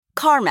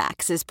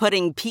CarMax is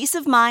putting peace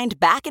of mind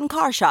back in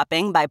car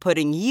shopping by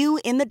putting you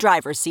in the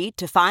driver's seat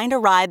to find a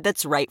ride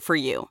that's right for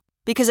you.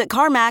 Because at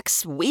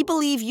CarMax, we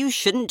believe you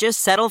shouldn't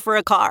just settle for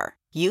a car.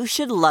 You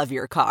should love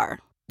your car.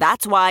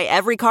 That's why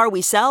every car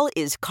we sell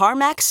is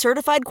CarMax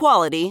certified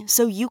quality,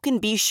 so you can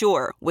be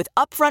sure with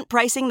upfront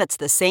pricing that's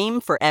the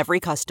same for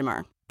every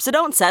customer. So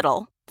don't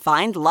settle.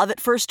 Find love at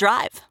first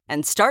drive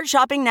and start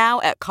shopping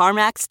now at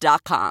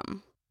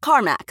CarMax.com.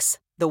 CarMax,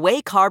 the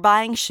way car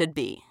buying should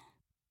be.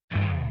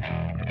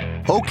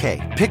 Okay,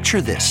 picture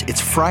this.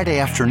 It's Friday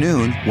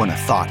afternoon when a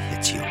thought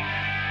hits you.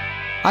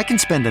 I can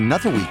spend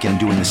another weekend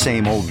doing the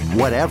same old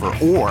whatever,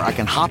 or I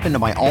can hop into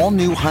my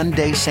all-new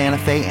Hyundai Santa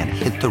Fe and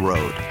hit the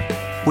road.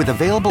 With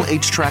available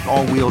H-Track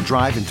all-wheel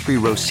drive and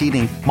 3-row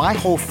seating, my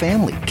whole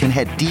family can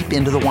head deep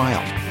into the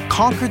wild.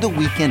 Conquer the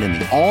weekend in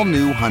the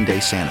all-new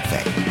Hyundai Santa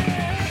Fe.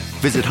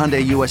 Visit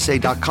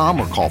HyundaiUSA.com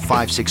or call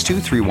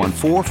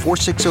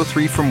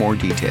 562-314-4603 for more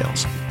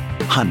details.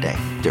 Hyundai,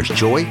 there's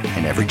joy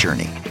in every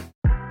journey.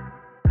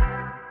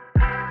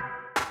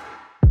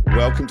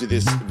 Welcome to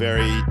this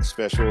very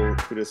special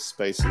Twitter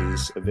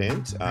Spaces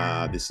event.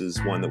 This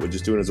is one that we're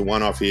just doing as a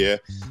one-off here.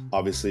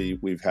 Obviously,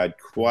 we've had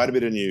quite a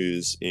bit of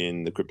news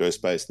in the crypto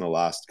space in the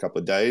last couple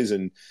of days,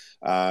 and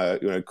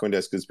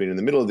CoinDesk has been in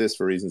the middle of this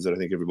for reasons that I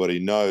think everybody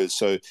knows.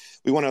 So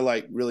we want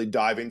to really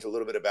dive into a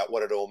little bit about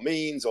what it all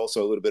means,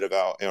 also a little bit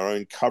about our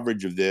own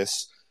coverage of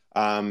this.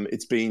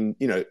 It's been,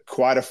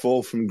 quite a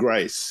fall from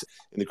grace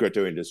in the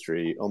crypto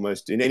industry,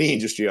 almost in any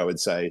industry, I would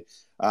say.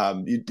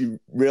 You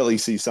rarely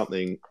see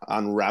something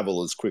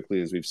unravel as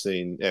quickly as we've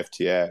seen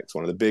FTX,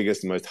 one of the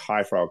biggest and most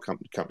high-profile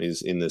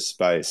companies in this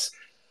space.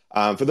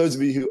 For those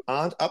of you who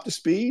aren't up to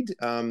speed,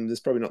 there's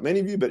probably not many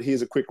of you, but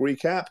here's a quick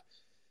recap.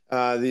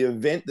 The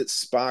event that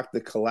sparked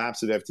the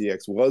collapse of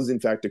FTX was,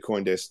 in fact, a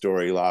CoinDesk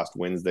story last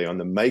Wednesday on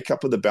the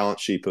makeup of the balance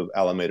sheet of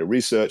Alameda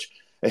Research,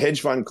 a hedge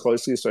fund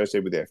closely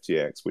associated with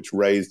FTX, which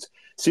raised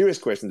serious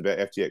questions about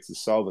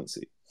FTX's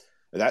solvency.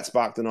 That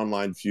sparked an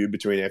online feud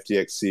between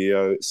FTX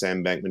CEO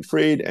Sam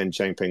Bankman-Fried and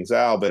Changpeng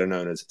Zhao, better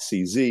known as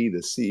CZ,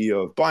 the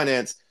CEO of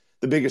Binance,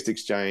 the biggest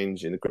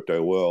exchange in the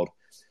crypto world,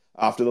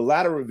 after the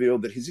latter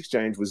revealed that his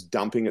exchange was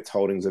dumping its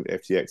holdings of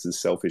FTX's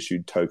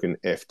self-issued token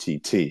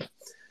FTT.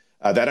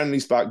 That only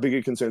sparked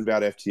bigger concerns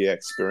about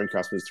FTX, spurring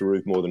customers to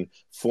remove more than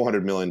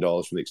 $400 million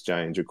from the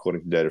exchange,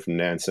 according to data from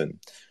Nansen.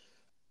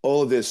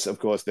 All of this, of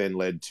course, then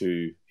led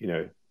to,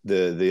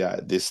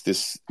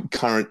 this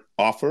current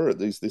offer, at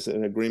least this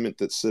an agreement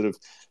that sort of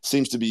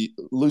seems to be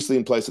loosely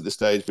in place at this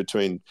stage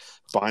between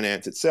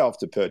Binance itself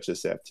to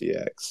purchase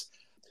FTX.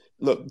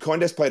 Look,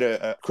 CoinDesk played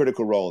a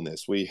critical role in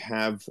this. We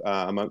have,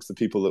 amongst the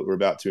people that we're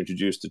about to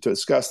introduce to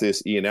discuss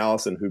this, Ian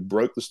Allison, who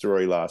broke the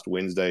story last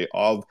Wednesday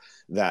of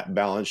that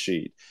balance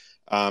sheet.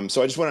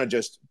 So I just want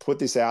to put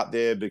this out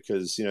there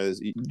because,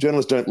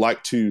 journalists don't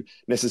like to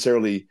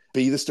necessarily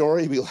be the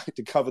story. We like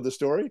to cover the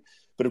story.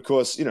 But of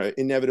course,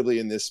 inevitably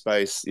in this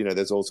space,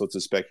 there's all sorts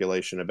of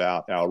speculation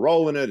about our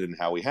role in it and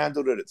how we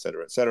handled it, et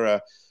cetera, et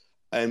cetera.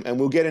 And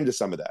we'll get into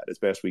some of that as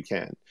best we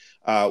can.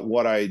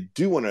 What I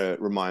do want to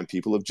remind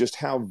people of just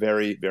how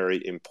very,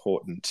 very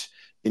important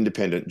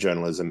independent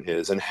journalism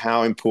is and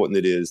how important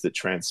it is that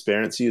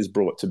transparency is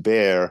brought to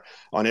bear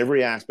on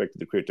every aspect of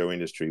the crypto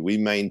industry. We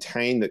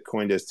maintain that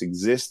CoinDesk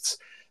exists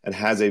and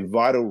has a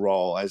vital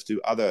role, as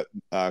do other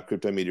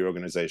crypto media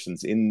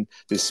organizations in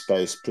this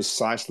space,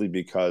 precisely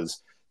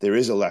because there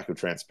is a lack of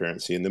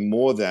transparency. And the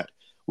more that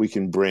we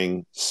can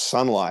bring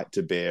sunlight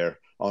to bear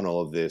on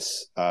all of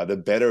this, the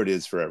better it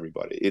is for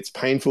everybody. It's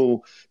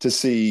painful to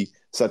see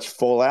such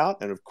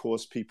fallout. And of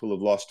course, people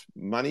have lost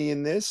money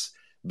in this.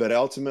 But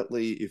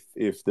ultimately,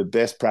 if the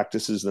best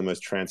practices, the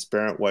most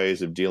transparent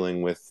ways of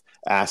dealing with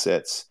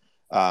assets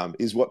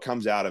is what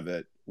comes out of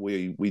it,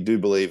 we do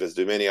believe, as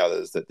do many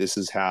others, that this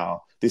is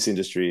how this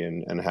industry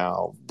and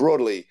how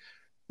broadly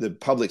the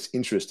public's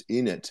interest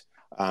in it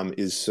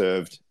is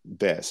served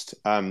best.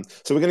 So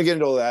we're going to get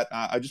into all that.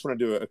 I just want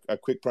to do a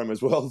quick promo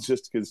as well,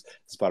 just because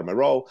it's part of my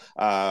role.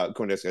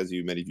 CoinDesk, as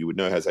many of you would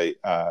know, has a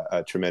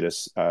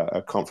tremendous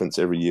conference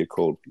every year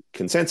called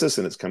Consensus,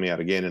 and it's coming out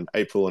again in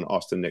April in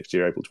Austin next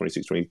year, April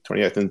 26th,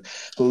 28th. And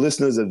for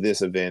listeners of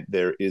this event,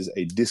 there is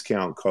a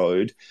discount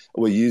code.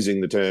 We're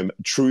using the term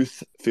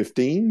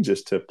Truth15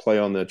 just to play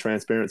on the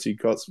transparency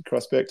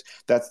prospect.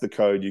 That's the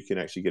code. You can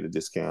actually get a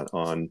discount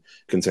on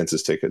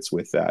Consensus tickets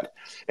with that.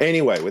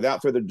 Anyway,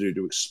 without further ado,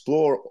 to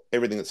explore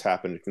everything that's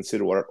happened and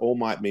consider what it all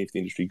might mean for the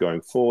industry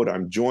going forward,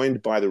 I'm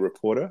joined by the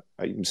reporter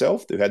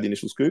himself who had the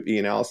initial scoop,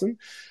 Ian Allison,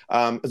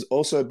 as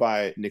also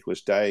by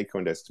Nicholas Day,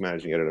 CoinDesk's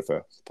managing editor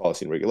for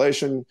policy and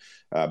regulation,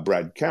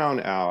 Brad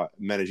Cowan, our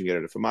managing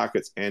editor for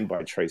markets, and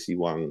by Tracy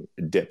Wang,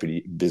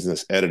 deputy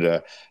business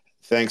editor.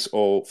 Thanks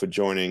all for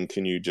joining.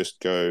 Can you just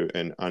go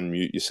and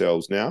unmute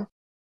yourselves now?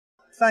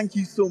 Thank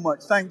you so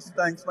much. Thanks,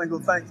 Michael.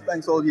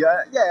 Thanks all of you.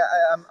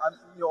 I'm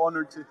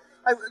honored to.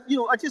 I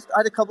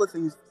had a couple of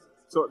things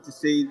sort of to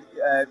say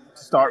to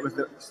start with.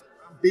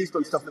 based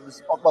on stuff that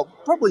was, well,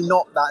 probably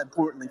not that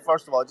importantly.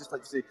 First of all, I'd just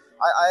like to say,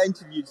 I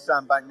interviewed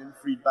Sam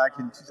Bankman-Fried back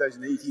in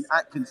 2018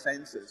 at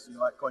Consensus,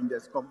 at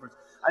CoinDesk conference,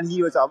 and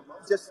he was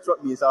just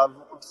struck me as an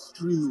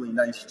extremely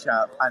nice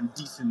chap and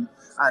decent,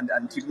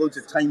 and took loads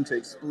of time to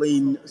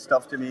explain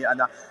stuff to me.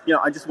 And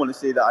I just want to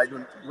say that I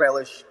don't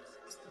relish.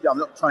 I'm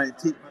not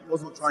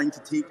wasn't trying to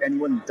take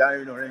anyone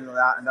down or anything like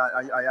that, and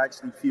I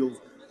actually feel,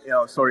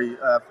 sorry.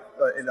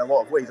 In a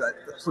lot of ways,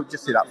 so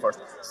just say that first.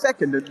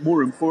 Second, and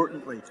more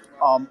importantly,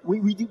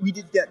 we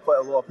did get quite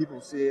a lot of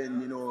people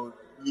saying,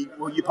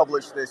 you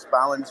publish this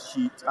balance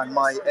sheet, and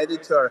my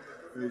editor,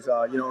 who's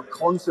a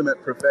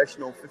consummate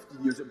professional,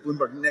 15 years at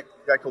Bloomberg, a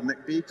guy called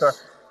Nick Baker,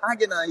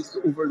 agonized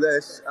over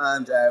this,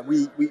 and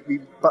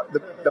but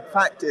the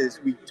fact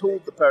is, we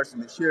told the person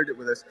that shared it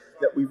with us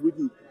that we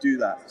wouldn't do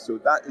that. So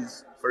that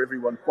is for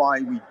everyone why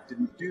we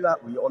didn't do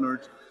that. We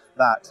honored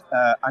that,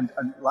 and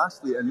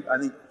lastly, and I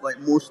think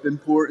most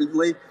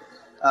importantly,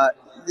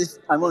 this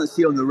I want to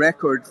say on the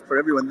record for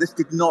everyone: this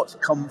did not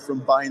come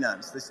from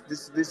Binance.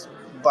 This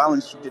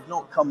balance sheet did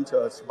not come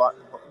to us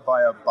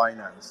via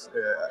Binance.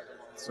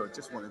 So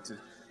just wanted to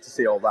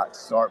say all that to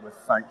start with.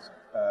 Thanks,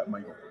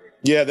 Michael.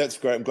 Yeah, that's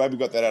great. I'm glad we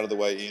got that out of the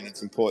way, Ian.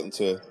 It's important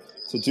to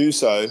do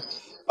so.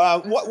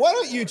 Why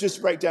don't you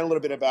just break down a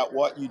little bit about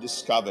what you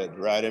discovered,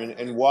 right?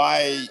 And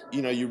why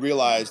you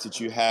realized that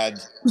you had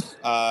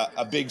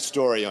a big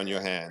story on your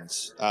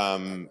hands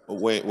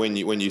when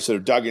you sort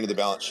of dug into the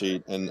balance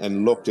sheet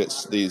and looked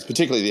at these,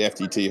 particularly the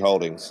FTT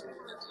holdings.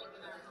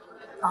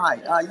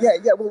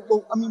 Yeah.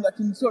 Well, I mean, I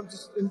can sort of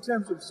just in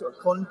terms of sort of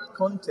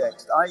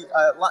context.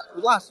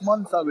 Last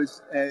month I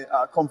was at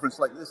a conference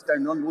like this down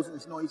in London. It wasn't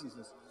as noisy as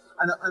this.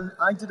 And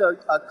I did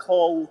a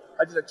call,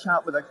 I did a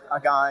chat with a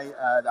guy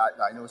that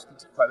I know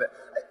speaks quite a bit,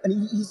 and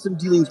he's some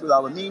dealings with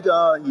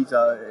Alameda. He's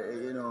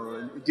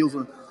deals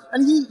with,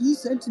 and he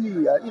said to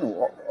me,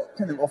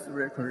 kind of off the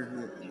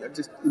record,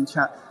 just in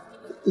chat,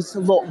 it's a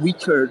lot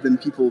weaker than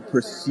people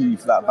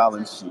perceive that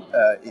balance sheet.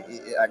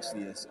 It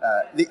actually is.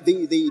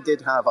 They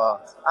did have a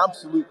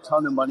absolute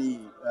ton of money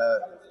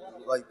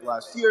like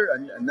last year,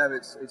 and now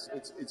it's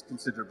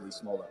considerably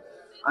smaller,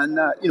 and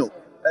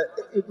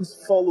it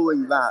was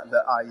following that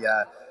I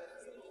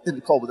did a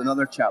call with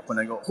another chap when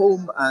I got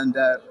home, and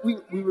we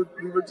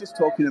were just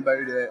talking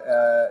about it.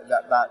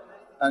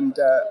 And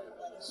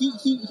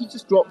he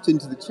just dropped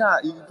into the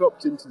chat. He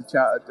dropped into the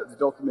chat at the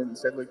document and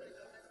said, "Look,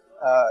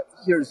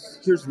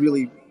 here's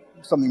really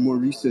something more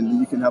recent that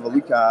you can have a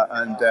look at,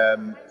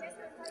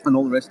 and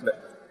all the rest of it."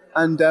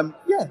 And I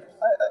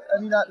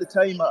mean, at the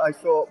time, I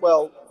thought,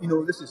 well,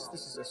 this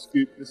is a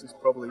scoop. This is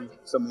probably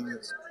something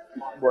that's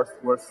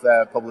worth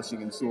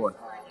publishing and so on.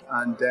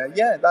 And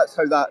that's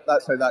how that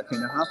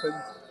kind of happened.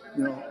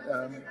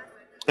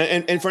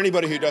 And for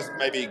anybody who doesn't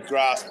maybe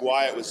grasp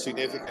why it was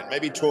significant,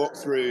 maybe talk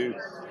through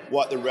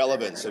what the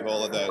relevance of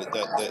all of the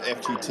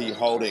FTT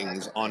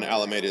holdings on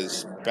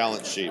Alameda's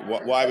balance sheet.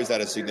 Why was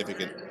that a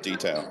significant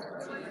detail?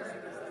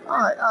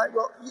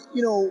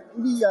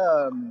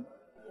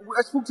 Well,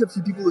 I spoke to a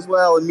few people as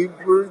well, and we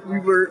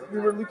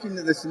were looking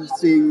at this and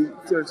saying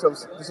to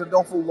ourselves, there's an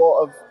awful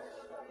lot of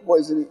what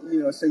is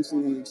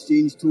essentially an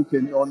exchange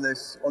token on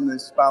this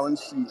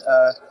balance sheet.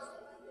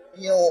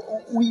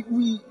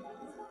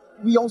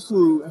 We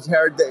also have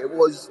heard that it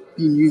was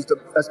being used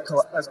as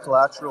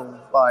collateral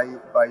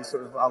by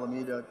sort of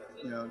Alameda,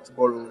 to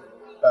borrow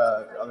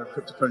other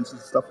cryptocurrencies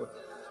and stuff.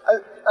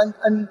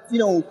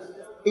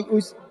 It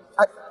was,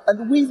 and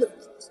the way that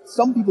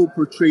some people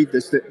portrayed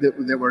this,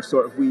 that were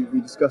sort of,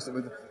 we discussed it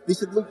with them, they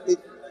said, look,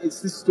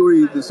 it's this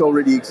story that's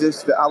already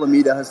exists, that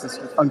Alameda has this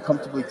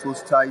uncomfortably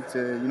close tie to,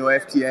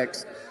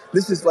 FTX.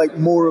 This is like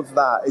more of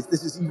that.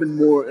 This is even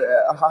more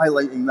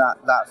highlighting that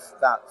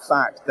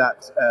fact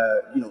that,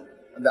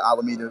 that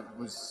Alameda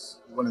was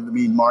one of the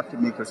main market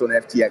makers on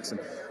FTX,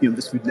 and,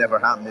 this would never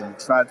happen in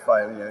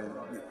TradFi.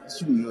 It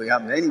shouldn't really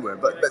happen anywhere.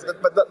 But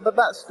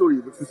that story,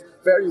 which was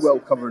very well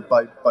covered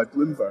by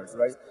Bloomberg,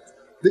 right?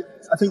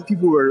 I think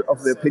people were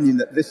of the opinion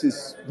that this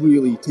is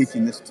really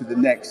taking this to the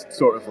next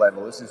sort of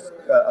level. This is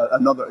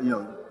another,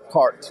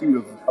 part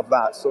two of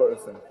that sort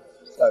of thing.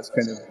 That's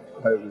kind of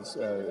how it was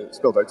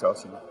spilled out to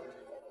us.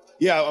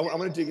 Yeah, I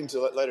want to dig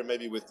into it later,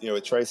 maybe with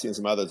Tracy and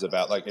some others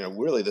about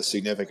really the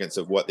significance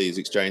of what these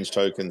exchange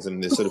tokens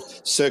and this sort of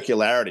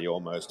circularity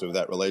almost of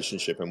that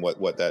relationship and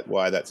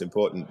why that's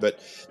important. But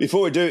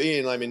before we do,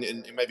 Ian, I mean,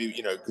 and maybe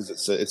because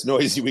it's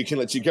noisy, we can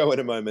let you go in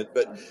a moment.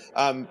 But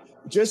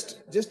just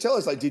tell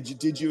us,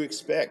 did you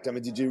expect? I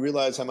mean, did you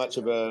realize how much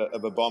of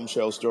a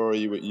bombshell story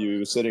you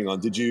were sitting on?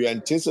 Did you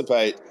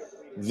anticipate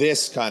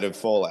this kind of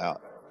fallout?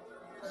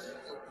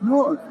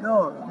 No.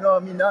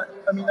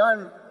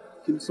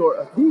 I can sort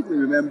of vaguely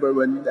remember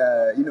when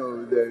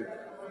the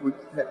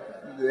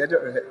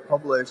editor hit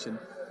publish, and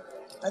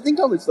I think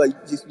I was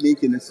just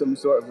making some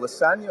sort of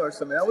lasagna or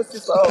something. I was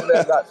just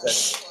that's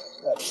it.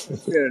 That's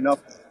fair enough.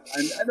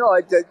 And I know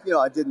I did,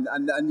 I didn't.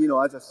 And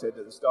as I said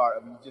at the start,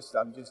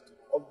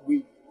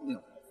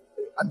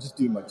 I'm just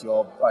doing my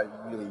job. I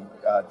really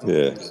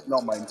it's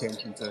not my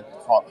intention to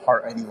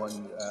hurt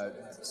anyone,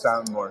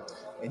 Sam, or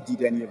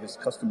indeed any of his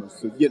customers.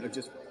 So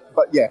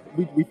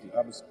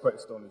I was quite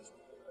astonished.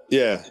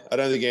 Yeah, I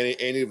don't think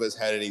any of us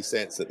had any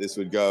sense that this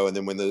would go, and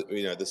then when the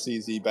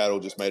CZ battle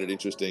just made it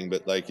interesting,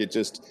 but like it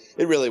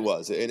really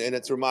was, and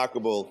it's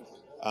remarkable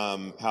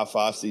how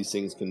fast these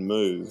things can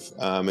move.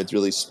 It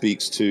really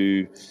speaks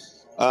to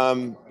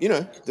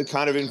the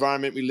kind of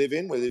environment we live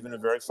in. We live in a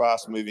very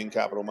fast-moving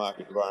capital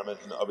market environment,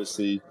 and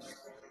obviously,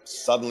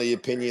 suddenly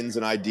opinions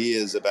and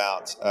ideas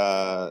about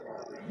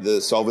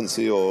the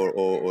solvency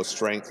or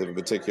strength of a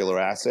particular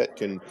asset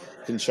can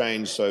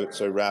change so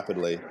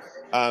rapidly.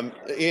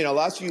 Ian, I'll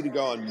ask you to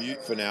go on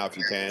mute for now if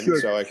you can,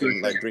 so I can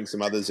bring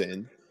some others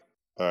in.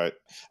 All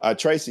right,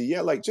 Tracy.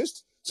 Yeah,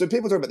 so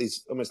people talk about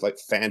these almost like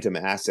phantom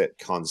asset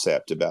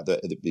concept about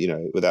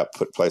without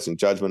placing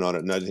judgment on it.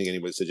 And I don't think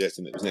anyone was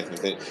suggesting that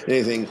there was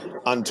anything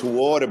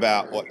untoward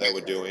about what they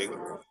were doing.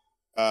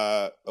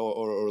 Or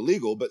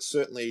illegal, but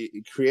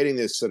certainly creating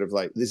this sort of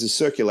this is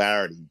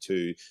circularity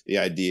to the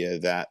idea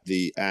that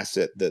the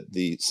asset that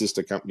the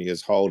sister company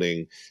is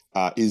holding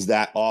is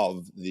that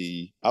of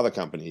the other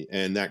company,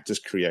 and that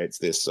just creates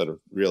this sort of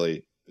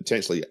really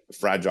potentially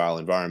fragile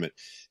environment.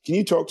 Can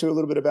you talk to a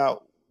little bit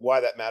about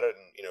why that mattered,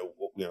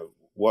 and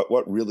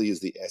what really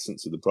is the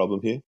essence of the problem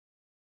here?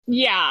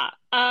 Yeah,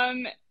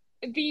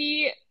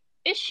 the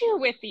issue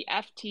with the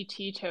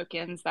FTT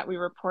tokens that we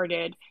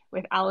reported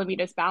with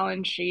Alameda's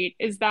balance sheet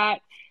is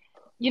that,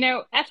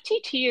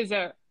 FTT is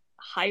a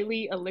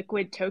highly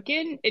illiquid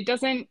token. It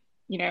doesn't,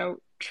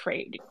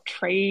 trade.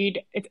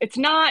 It's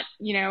not,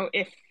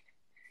 if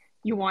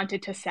you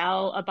wanted to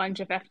sell a bunch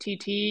of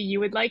FTT,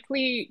 you would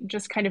likely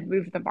just kind of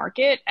move the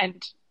market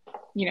and,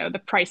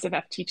 the price of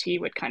FTT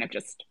would kind of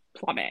just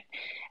plummet.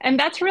 And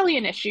that's really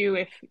an issue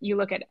if you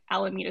look at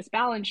Alameda's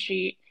balance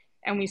sheet.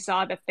 And we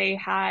saw that they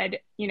had,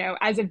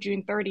 as of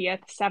June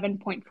 30th,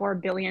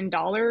 $7.4 billion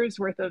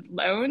worth of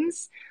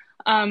loans.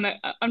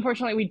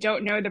 Unfortunately, we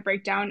don't know the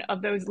breakdown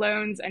of those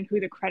loans and who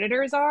the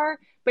creditors are,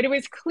 but it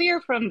was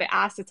clear from the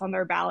assets on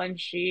their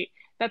balance sheet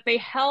that they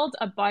held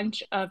a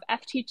bunch of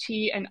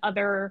FTT and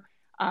other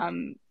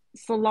Solana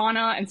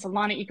and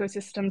Solana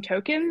ecosystem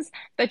tokens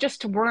that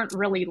just weren't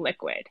really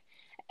liquid.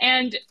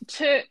 And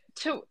to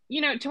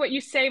what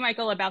you say,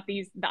 Michael, about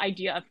the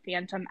idea of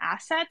phantom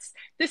assets,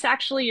 this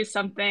actually is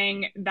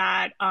something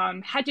that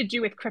had to do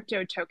with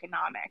crypto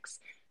tokenomics.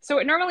 So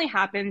what normally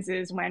happens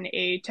is when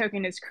a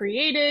token is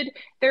created,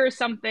 there is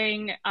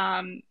something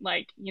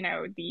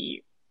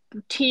the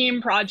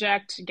team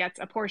project gets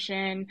a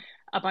portion,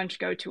 a bunch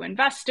go to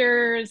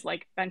investors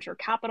like venture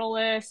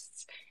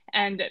capitalists,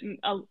 and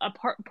a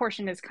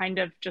portion is kind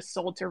of just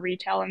sold to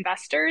retail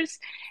investors.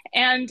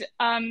 And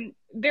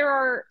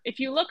if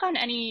you look on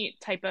any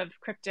type of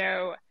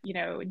crypto,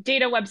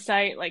 data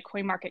website like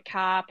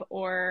CoinMarketCap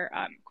or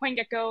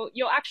CoinGecko,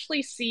 you'll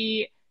actually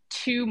see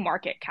two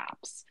market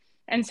caps.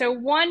 And so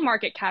one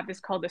market cap is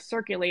called the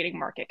circulating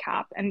market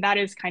cap, and that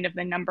is kind of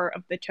the number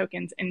of the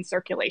tokens in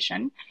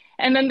circulation.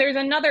 And then there's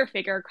another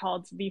figure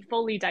called the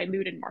fully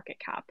diluted market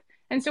cap.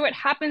 And so what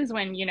happens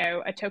when,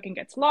 a token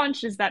gets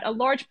launched is that a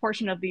large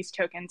portion of these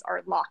tokens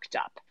are locked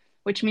up,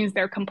 which means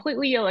they're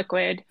completely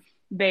illiquid.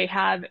 They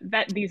have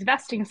these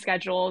vesting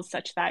schedules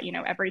such that,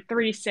 every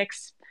 3,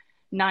 6,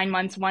 9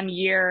 months, 1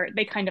 year,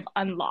 they kind of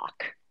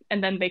unlock,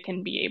 and then they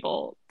can be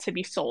able to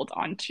be sold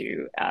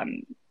onto,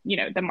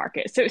 the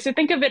market. So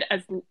think of it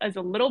as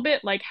a little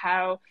bit like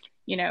how,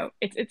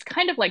 it's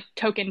kind of like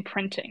token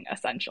printing,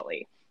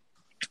 essentially.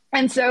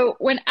 And so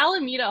when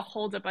Alameda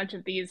holds a bunch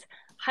of these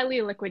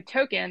highly liquid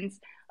tokens,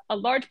 a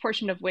large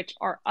portion of which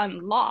are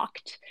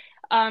unlocked,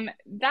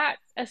 that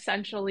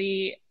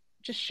essentially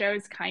just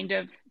shows kind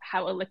of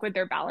how illiquid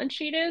their balance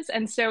sheet is.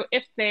 And so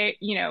if they,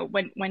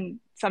 when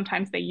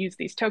sometimes they use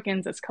these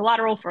tokens as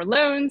collateral for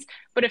loans,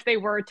 but if they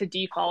were to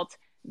default,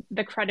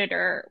 the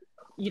creditor,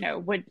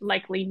 would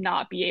likely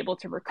not be able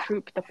to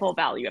recoup the full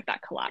value of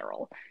that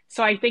collateral.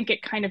 So I think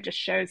it kind of just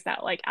shows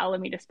that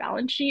Alameda's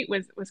balance sheet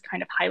was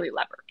kind of highly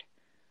levered.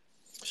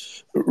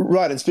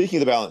 Right. And speaking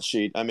of the balance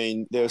sheet, I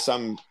mean, there was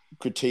some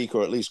critique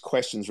or at least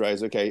questions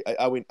raised. Okay,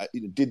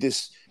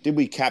 did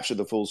we capture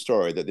the full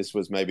story, that this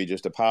was maybe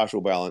just a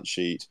partial balance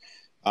sheet,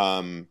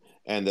 and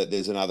that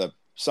there's another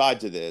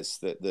side to this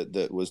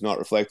that was not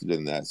reflected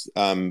in that?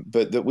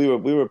 But that we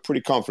were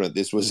pretty confident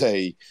this was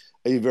a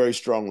very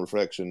strong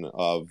reflection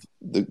of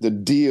the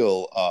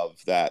deal of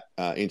that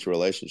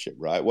interrelationship,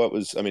 right? What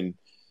were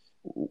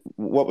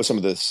some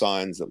of the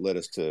signs that led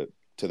us to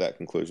that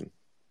conclusion?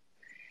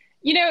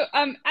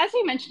 As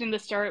we mentioned in the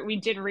start, we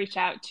did reach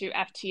out to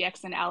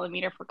FTX and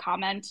Alameda for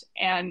comment,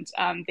 and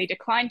they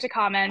declined to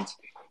comment.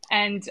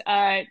 And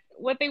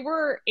what they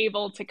were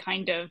able to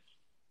kind of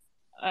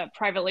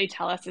privately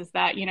tell us is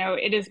that,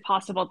 it is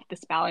possible that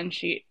this balance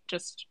sheet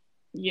just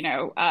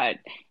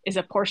is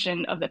a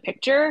portion of the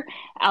picture.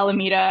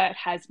 Alameda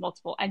has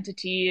multiple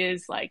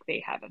entities, like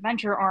they have a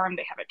venture arm,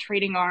 they have a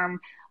trading arm.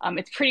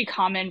 It's pretty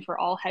common for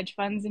all hedge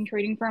funds and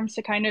trading firms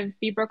to kind of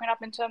be broken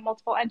up into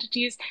multiple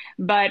entities.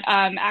 But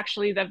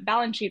actually, the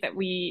balance sheet that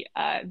we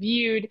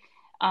viewed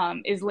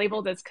is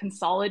labeled as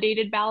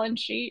consolidated balance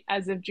sheet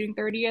as of June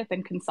 30th.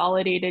 And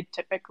consolidated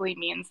typically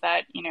means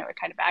that, it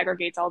kind of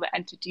aggregates all the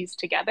entities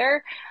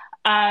together.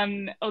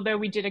 Although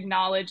we did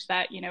acknowledge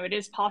that, it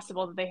is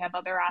possible that they have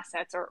other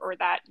assets or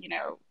that,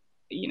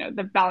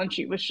 the balance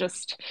sheet was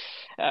just,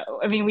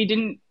 we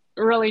didn't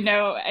really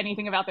know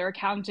anything about their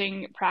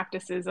accounting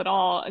practices at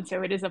all. And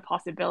so it is a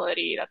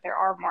possibility that there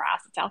are more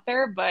assets out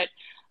there. But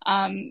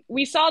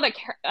we saw that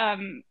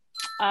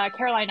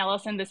Caroline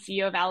Ellison, the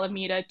CEO of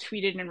Alameda,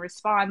 tweeted in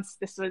response.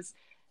 This was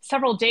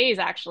several days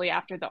actually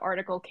after the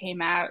article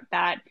came out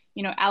that,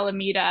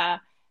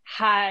 Alameda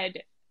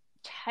had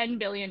 $10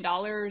 billion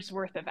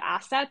worth of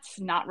assets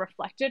not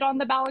reflected on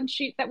the balance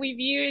sheet that we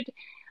viewed.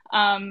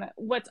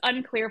 What's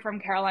unclear from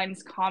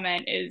Caroline's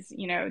comment is,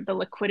 the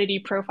liquidity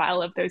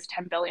profile of those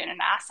 10 billion in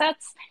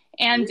assets,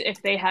 and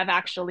if they have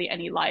actually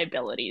any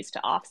liabilities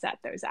to offset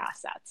those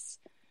assets.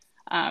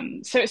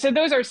 So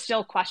those are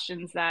still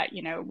questions that,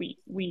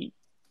 we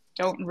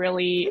don't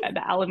really,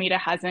 the Alameda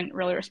hasn't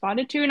really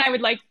responded to. And I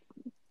would like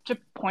to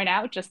point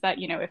out just that,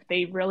 if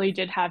they really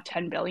did have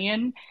 10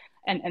 billion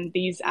and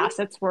these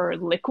assets were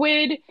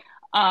liquid,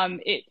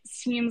 it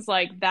seems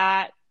like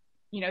that,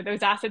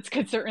 those assets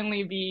could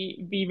certainly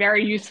be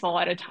very useful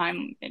at a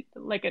time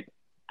like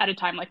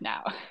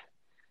now.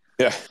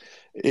 Yeah,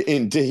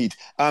 indeed.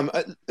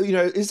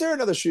 Is there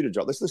another shoe to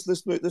drop?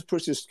 Let's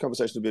push this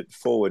conversation a bit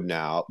forward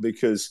now,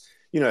 because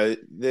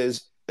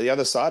there's the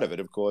other side of it.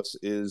 Of course,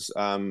 is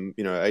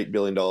 $8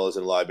 billion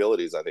in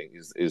liabilities. I think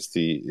is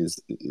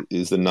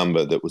the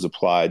number that was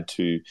applied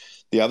to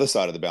the other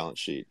side of the balance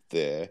sheet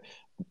there.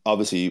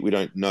 Obviously, we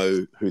don't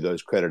know who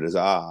those creditors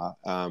are.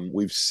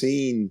 We've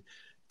seen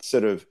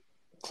sort of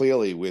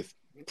clearly with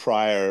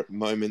prior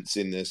moments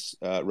in this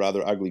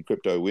rather ugly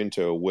crypto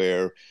winter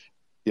where,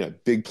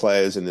 big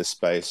players in this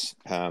space,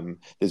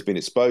 there's been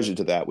exposure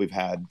to that. We've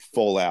had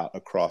fallout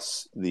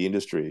across the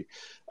industry.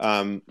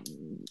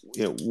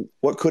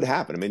 What could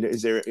happen?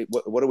 Is there,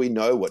 what do we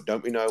know? What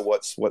don't we know?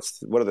 What's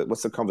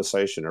the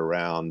conversation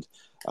around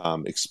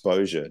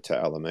exposure to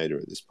Alameda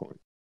at this point?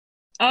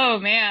 Oh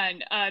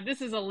man,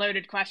 this is a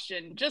loaded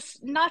question.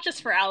 Not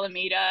just for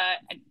Alameda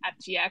and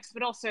FTX,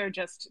 but also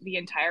just the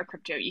entire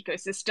crypto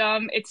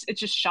ecosystem. It's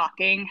just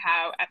shocking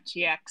how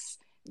FTX,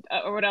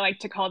 or what I like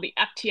to call the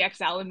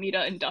FTX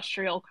Alameda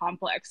industrial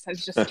complex,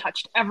 has just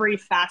touched every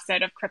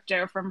facet of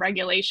crypto, from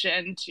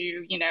regulation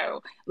to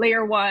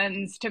layer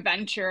ones to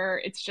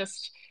venture. It's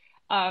just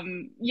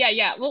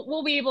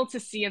We'll be able to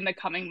see in the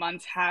coming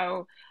months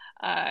how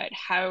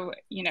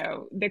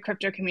the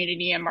crypto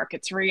community and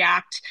markets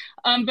react.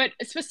 But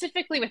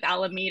specifically with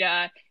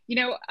Alameda,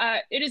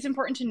 it is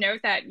important to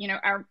note that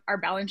our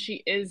balance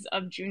sheet is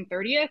of June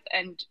 30th,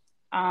 and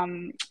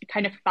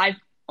kind of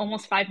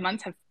almost 5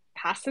 months have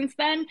passed since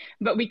then.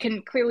 But we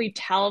can clearly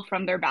tell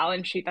from their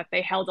balance sheet that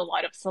they held a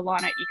lot of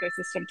Solana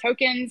ecosystem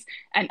tokens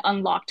and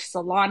unlocked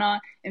Solana.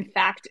 In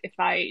fact, if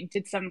I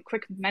did some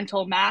quick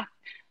mental math,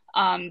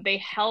 they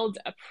held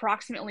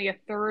approximately a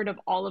third of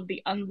all of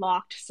the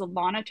unlocked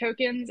Solana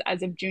tokens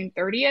as of June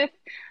 30th.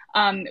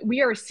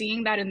 We are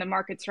seeing that in the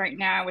markets right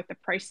now with the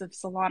price of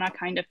Solana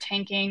kind of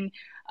tanking.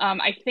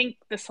 I think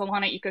the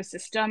Solana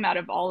ecosystem, out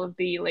of all of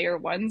the layer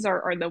ones,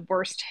 are the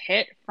worst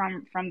hit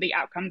from the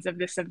outcomes of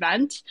this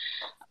event.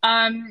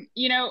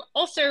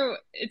 Also,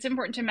 it's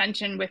important to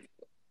mention, with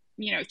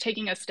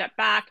taking a step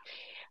back,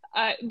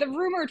 the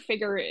rumored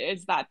figure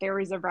is that there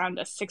is around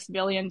a $6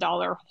 billion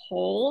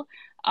hole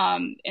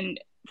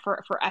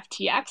for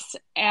FTX.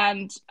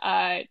 And,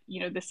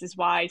 this is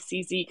why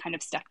CZ kind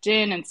of stepped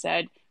in and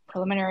said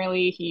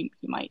preliminarily he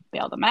might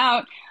bail them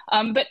out.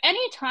 But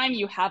anytime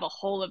you have a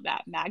hole of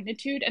that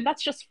magnitude, and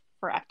that's just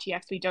for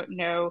FTX, we don't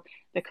know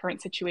the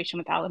current situation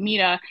with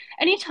Alameda.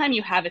 Anytime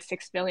you have a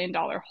 $6 billion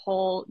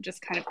hole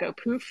just kind of go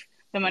poof,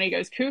 the money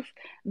goes poof,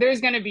 there's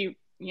going to be,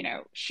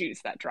 shoes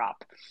that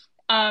drop.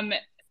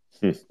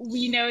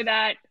 We know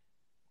that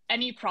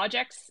any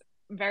projects,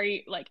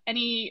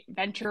 any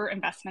venture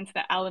investments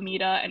that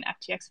Alameda and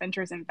FTX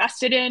Ventures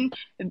invested in,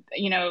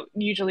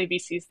 usually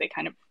VCs, they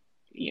kind of,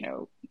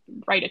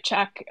 write a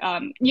check.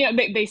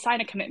 They sign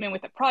a commitment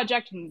with a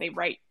project and they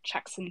write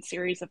checks in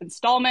series of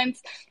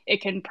installments.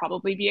 It can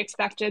probably be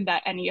expected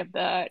that any of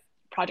the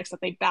projects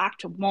that they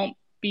backed won't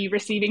be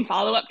receiving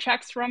follow-up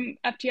checks from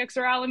FTX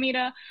or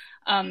Alameda.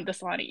 The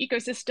Solana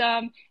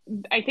ecosystem,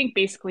 I think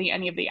basically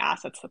any of the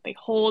assets that they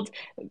hold,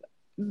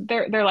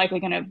 they're likely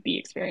going to be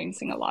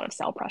experiencing a lot of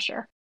sell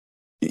pressure.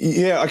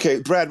 Yeah.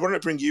 Okay, Brad, why don't I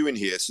bring you in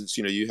here, since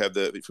you have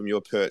from your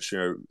perch,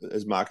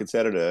 as markets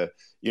editor,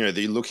 they're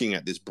looking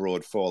at this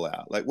broad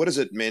fallout. Like, what has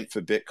it meant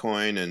for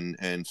Bitcoin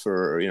and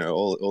for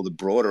all the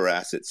broader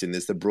assets in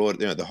this, the broad,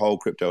 the whole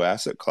crypto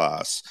asset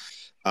class?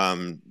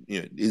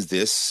 Is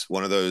this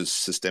one of those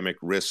systemic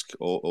risk,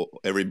 or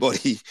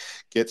everybody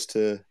gets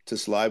to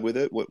slide with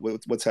it?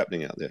 What's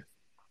happening out there?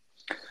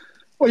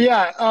 Well,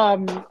 yeah,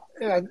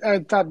 I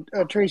thought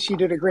Tracy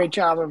did a great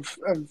job of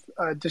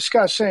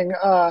discussing.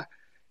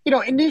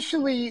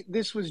 Initially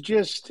this was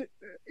just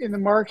in the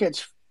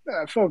markets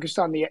focused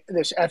on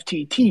this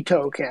FTT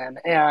token,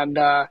 and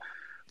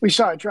we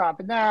saw a drop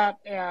in that,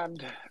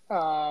 and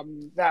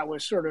that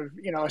was sort of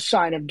a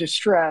sign of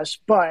distress.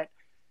 But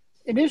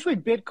initially,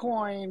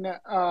 Bitcoin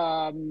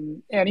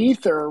and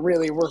Ether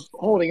really were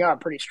holding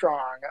up pretty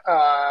strong.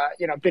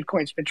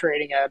 Bitcoin's been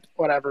trading at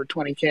whatever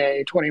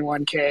 20K,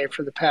 21K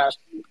for the past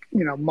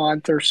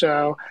month or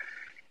so,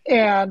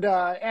 and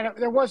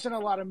there wasn't a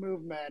lot of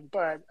movement.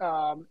 But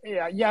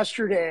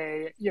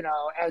yesterday,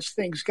 as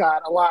things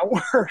got a lot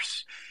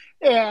worse,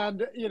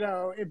 and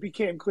it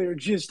became clear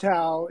just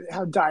how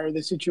dire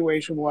the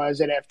situation was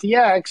at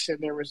FTX, and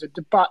there was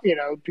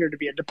appeared to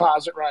be a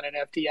deposit run in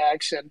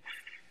FTX, and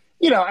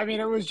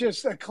it was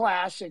just a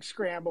classic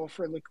scramble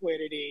for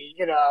liquidity,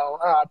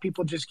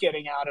 people just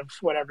getting out of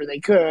whatever they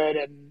could.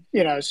 And,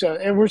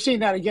 and we're seeing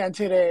that again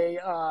today.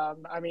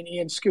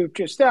 Ian scooped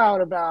just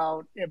out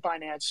about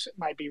Binance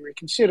might be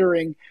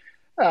reconsidering,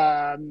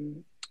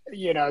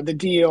 the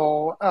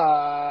deal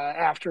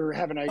after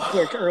having a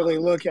quick early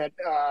look at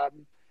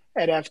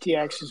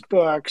FTX's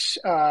books.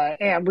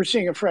 And we're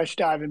seeing a fresh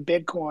dive in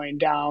Bitcoin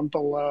down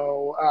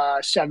below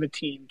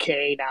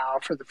 17K now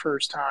for the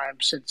first time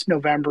since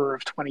November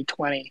of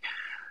 2020.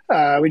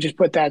 We just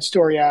put that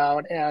story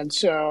out. And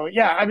so,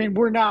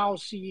 we're now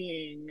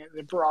seeing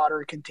the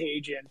broader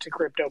contagion to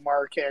crypto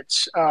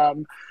markets.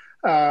 One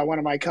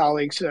of my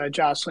colleagues,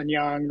 Jocelyn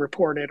Young,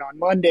 reported on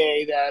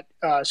Monday that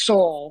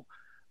Sol,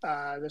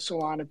 the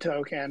Solana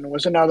token,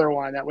 was another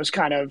one that was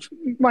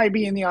might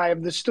be in the eye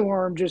of the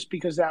storm, just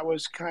because that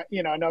was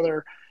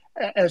another,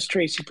 as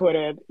Tracy put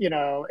it,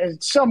 in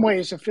some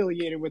ways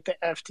affiliated with the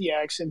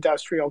FTX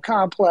industrial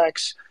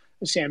complex,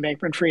 the Sam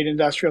Bankman-Fried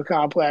industrial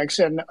complex,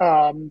 and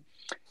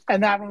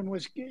that one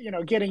was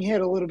getting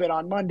hit a little bit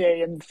on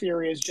Monday. And the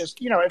theory is just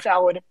if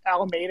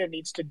Alameda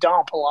needs to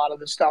dump a lot of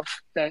the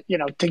stuff that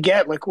to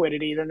get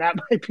liquidity, then that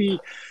might be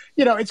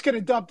it's going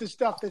to dump the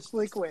stuff that's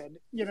liquid,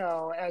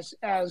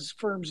 as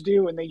firms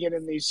do when they get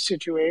in these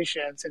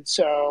situations. And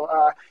so,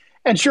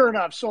 and sure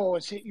enough, Sol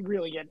has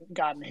really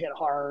gotten hit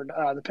hard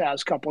the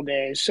past couple of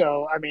days.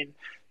 So,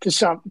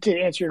 to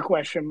answer your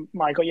question,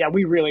 Michael,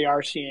 we really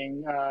are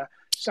seeing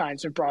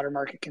signs of broader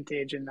market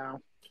contagion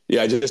now.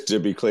 Yeah, just to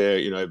be clear,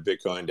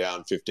 Bitcoin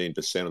down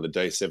 15% on the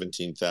day,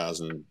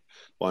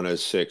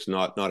 17,106.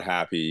 Not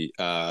happy.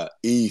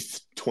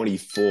 ETH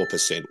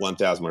 24%,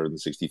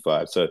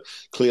 1,165. So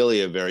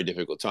clearly a very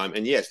difficult time.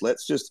 And yes,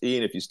 let's just,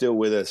 Ian, if you're still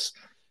with us,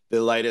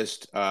 the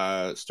latest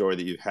story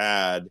that you've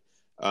had,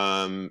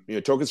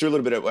 talk us through a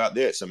little bit about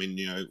this.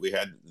 We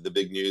had the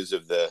big news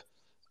of the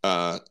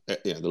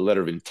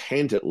letter of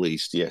intent at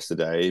least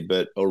yesterday,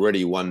 but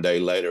already one day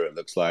later, it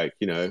looks like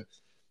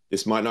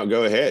this might not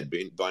go ahead.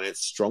 Binance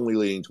strongly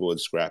leaning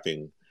towards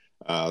scrapping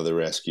the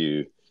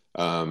rescue.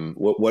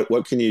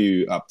 What can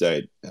you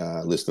update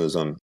listeners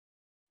on?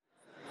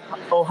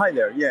 Oh, hi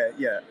there. Yeah.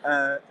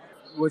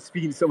 Was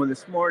speaking to someone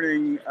this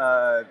morning.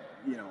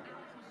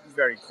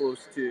 Very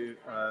close to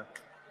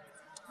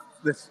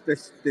this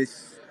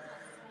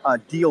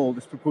deal,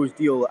 this proposed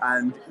deal,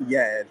 and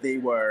they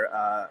were.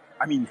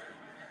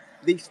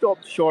 They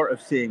stopped short of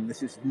saying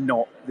this is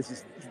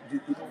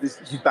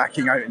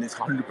backing out and it's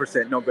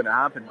 100% not going to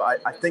happen.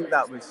 But I think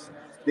that was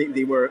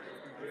they were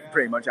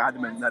pretty much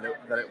adamant that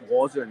it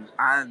wasn't.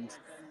 And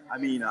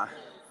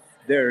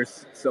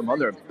there's some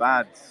other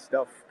bad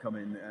stuff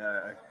coming,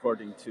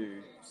 according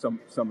to some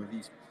of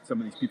these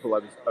people I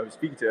was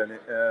speaking to, and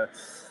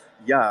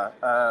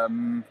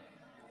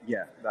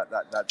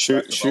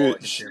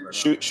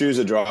shoes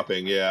are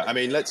dropping. Yeah,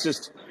 let's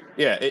just.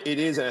 Yeah, it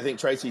is, and I think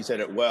Tracy said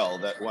it well,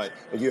 that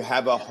if you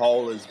have a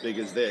hole as big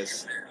as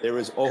this, there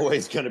is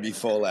always going to be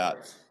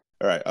fallout.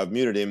 All right, I've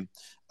muted him.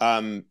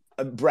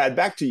 Brad,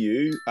 back to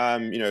you.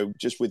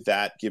 Just with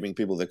that, giving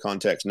people the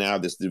context now,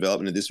 this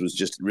development, this was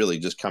just really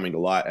just coming to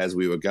light as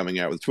we were coming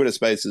out with Twitter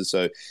Spaces,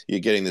 so you're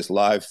getting this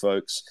live,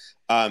 folks.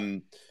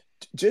 What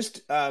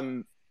does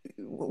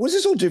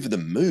this all do for the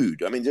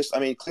mood?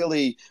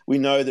 Clearly we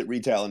know that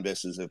retail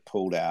investors have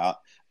pulled out.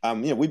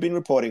 We've been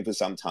reporting for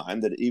some time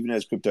that even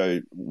as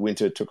crypto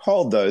winter took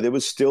hold, though, there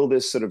was still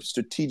this sort of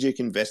strategic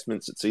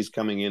investments that sees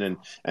coming in and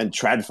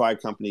TradFi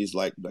companies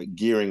like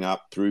gearing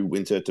up through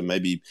winter to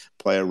maybe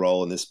play a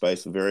role in this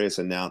space for various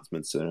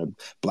announcements,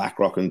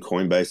 BlackRock and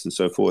Coinbase and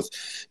so forth.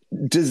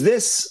 Does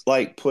this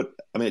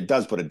it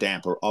does put a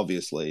damper,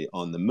 obviously,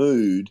 on the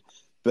mood,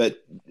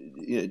 but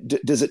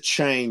does it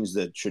change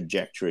the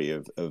trajectory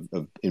of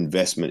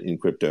investment in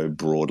crypto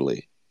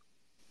broadly?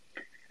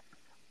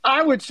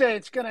 I would say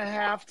it's going to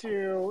have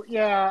to.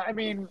 Yeah,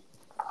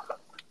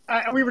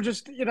 we were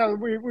just,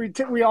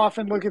 we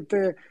often look at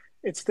the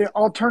it's the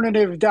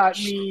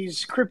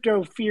alternative.me's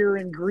crypto fear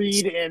and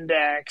greed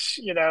index.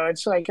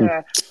 It's like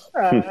a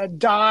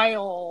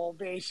dial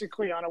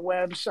basically on a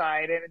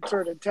website, and it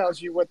sort of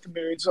tells you what the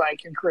mood's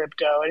like in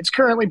crypto. And it's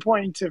currently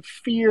pointing to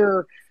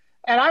fear.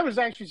 And I was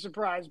actually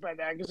surprised by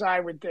that, because I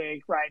would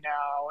think right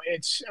now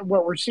it's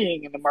what we're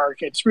seeing in the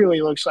markets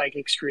really looks like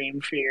extreme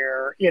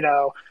fear.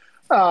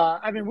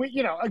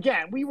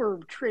 We were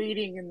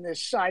trading in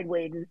this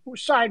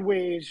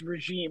sideways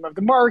regime of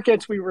the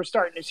markets. We were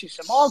starting to see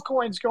some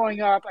altcoins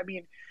going up.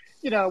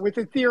 With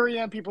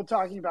Ethereum, people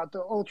talking about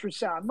the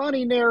ultrasound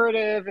money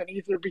narrative, and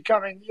Ether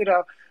becoming,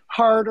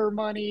 harder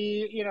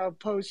money,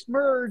 post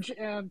merge,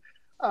 and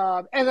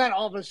then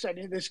all of a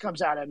sudden this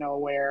comes out of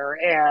nowhere,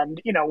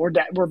 and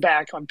we're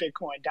back on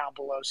Bitcoin down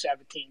below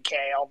 17K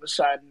all of a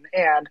sudden,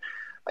 and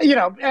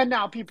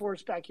now people are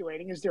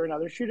speculating: is there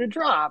another shoe to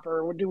drop,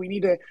 or do we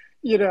need to?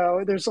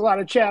 There's a lot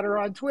of chatter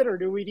on Twitter.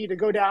 Do we need to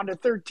go down to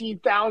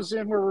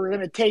 13,000 where we're going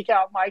to take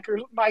out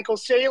Michael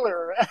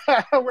Saylor,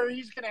 where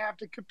he's going to have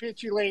to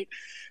capitulate?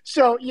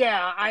 So,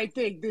 yeah, I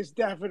think this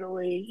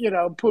definitely,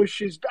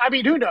 pushes.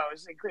 Who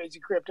knows in crazy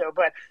crypto?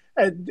 But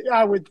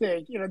I would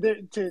think,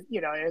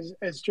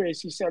 as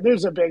Tracy said,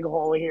 there's a big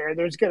hole here.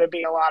 There's going to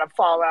be a lot of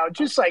fallout,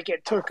 just like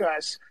it took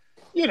us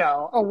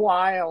a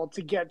while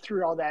to get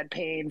through all that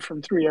pain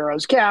from Three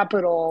Arrows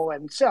Capital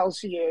and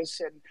Celsius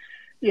and,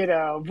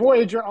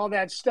 Voyager, all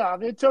that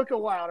stuff. It took a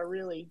while to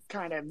really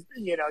kind of,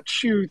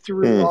 chew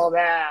through all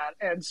that.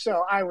 And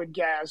so I would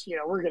guess,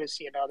 we're going to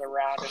see another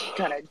round of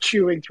kind of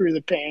chewing through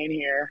the pain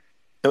here.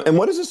 And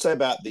what does it say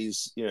about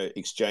these,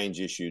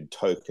 exchange-issued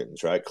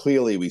tokens, right?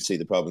 Clearly, we see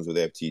the problems with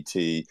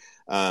FTT.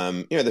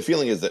 The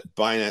feeling is that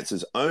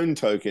Binance's own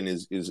token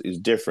is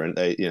different.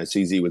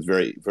 CZ was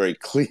very, very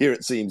clear,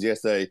 it seems,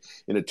 yesterday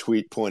in a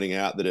tweet pointing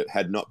out that it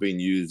had not been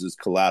used as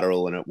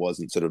collateral, and it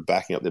wasn't sort of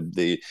backing up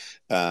the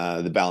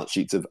balance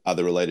sheets of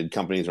other related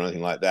companies or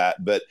anything like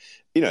that. But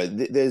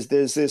there's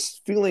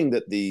this feeling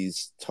that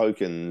these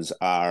tokens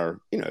are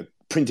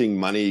printing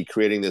money,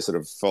 creating this sort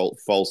of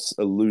false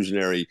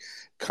illusionary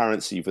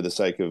currency for the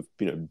sake of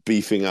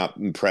beefing up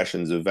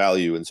impressions of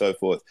value and so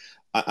forth.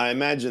 I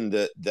imagine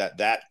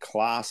that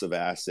class of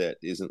asset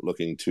isn't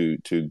looking too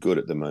good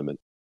at the moment.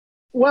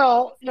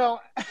 Well,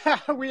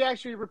 we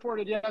actually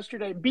reported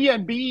yesterday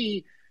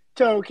BNB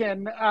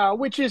token,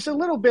 which is a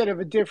little bit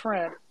of a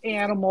different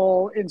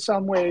animal in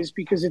some ways,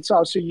 because it's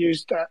also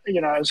used,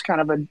 as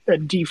kind of a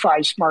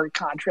DeFi smart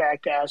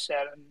contract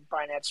asset and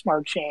Binance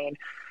Smart Chain.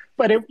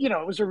 But it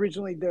was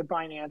originally the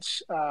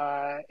Binance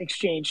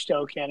exchange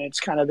token. It's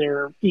kind of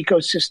their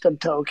ecosystem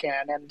token,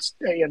 and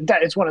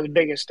it's one of the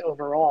biggest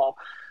overall.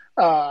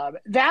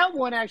 That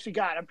one actually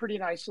got a pretty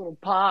nice little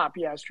pop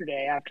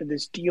yesterday after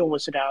this deal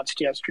was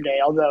announced yesterday,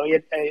 although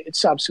it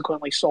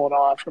subsequently sold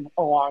off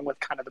along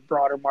with kind of the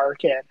broader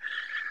market.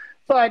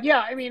 But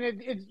yeah,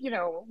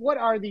 what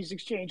are these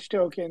exchange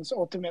tokens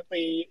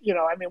ultimately?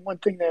 One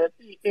thing that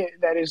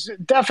is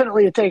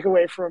definitely a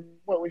takeaway from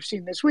what we've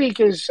seen this week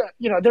is,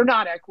 they're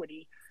not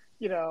equity.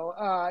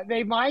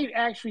 They might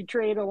actually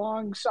trade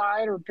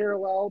alongside or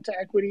parallel to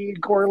equity,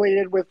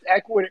 correlated with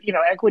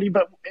equity,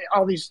 but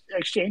all these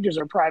exchanges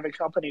are private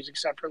companies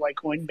except for like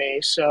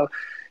Coinbase. So,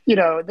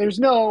 there's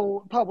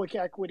no public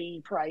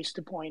equity price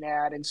to point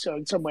at. And so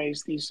in some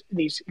ways, these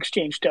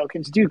exchange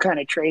tokens do kind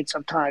of trade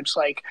sometimes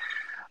like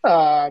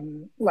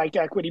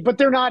equity, but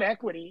they're not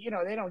equity.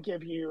 They don't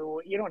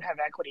you don't have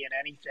equity in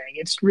anything.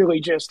 It's really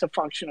just a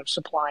function of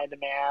supply and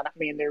demand.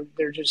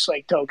 They're just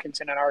like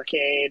tokens in an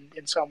arcade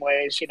in some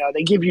ways.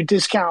 They give you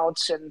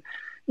discounts, and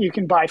you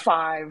can buy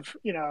 5,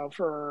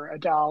 for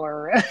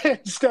 $1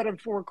 instead of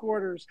 4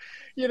 quarters,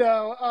 but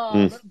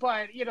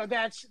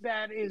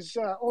that is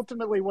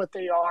ultimately what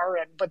they are.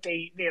 But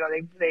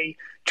they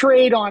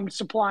trade on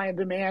supply and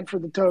demand for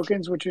the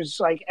tokens, which is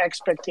like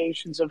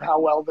expectations of how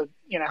well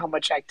how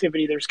much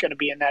activity there's going to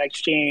be in that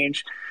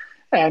exchange.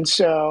 And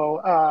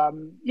so, I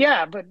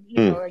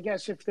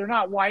guess if they're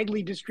not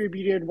widely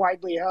distributed,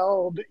 widely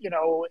held,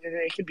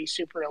 they can be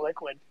super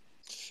illiquid.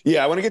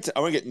 Yeah, I want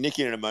to get Nick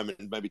in a moment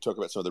and maybe talk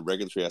about some of the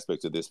regulatory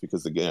aspects of this,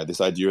 because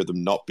this idea of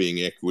them not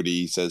being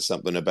equity says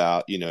something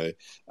about them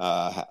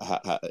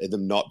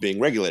not being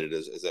regulated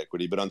as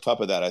equity. But on top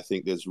of that, I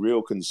think there's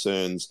real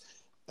concerns.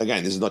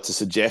 Again, this is not to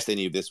suggest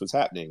any of this was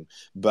happening,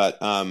 but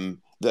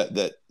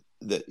that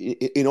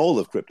in all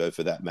of crypto,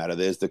 for that matter,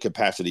 there's the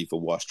capacity for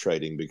wash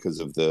trading because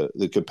of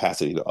the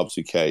capacity to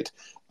obfuscate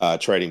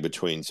trading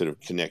between sort of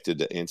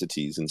connected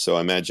entities. And so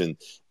I imagine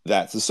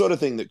that's the sort of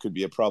thing that could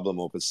be a problem,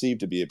 or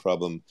perceived to be a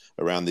problem,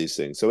 around these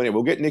things. So anyway,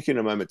 we'll get Nick in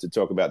a moment to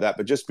talk about that.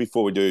 But just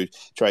before we do,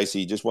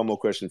 Tracy, just one more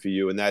question for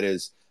you, and that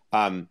is,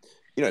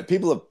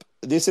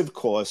 this, of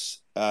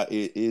course,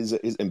 is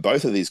in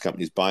both of these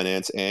companies,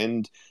 Binance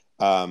and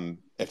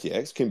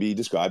FTX, can be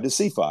described as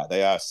CeFi.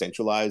 They are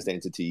centralized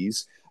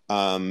entities.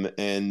 At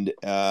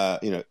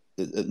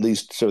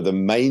least sort of the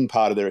main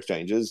part of their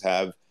exchanges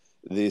have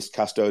this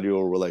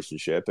custodial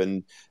relationship.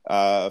 And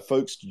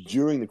folks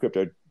during the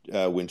crypto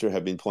winter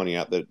have been pointing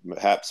out that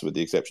perhaps, with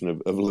the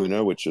exception of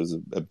Luna, which was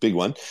a big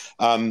one,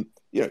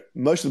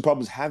 most of the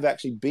problems have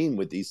actually been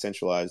with these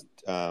centralized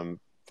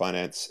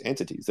finance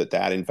entities,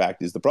 that in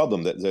fact is the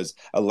problem, that there's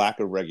a lack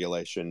of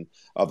regulation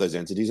of those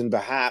entities, and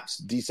perhaps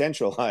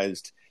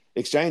decentralized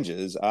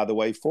exchanges are the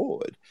way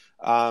forward,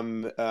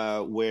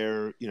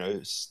 where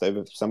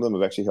some of them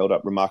have actually held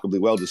up remarkably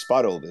well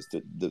despite all this.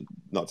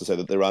 Not to say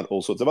that there aren't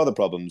all sorts of other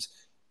problems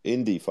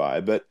in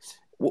DeFi, but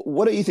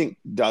what do you think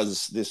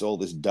all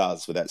this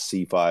does for that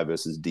CeFi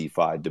versus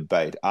DeFi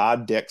debate? Are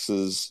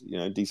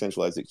DEXs,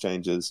 decentralized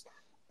exchanges,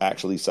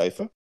 actually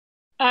safer?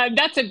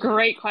 That's a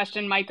great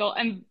question, Michael.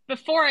 And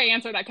before I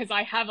answer that, because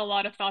I have a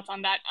lot of thoughts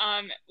on that,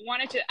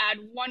 wanted to add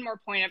one more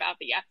point about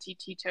the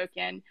FTT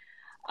token.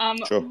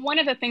 Sure. One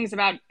of the things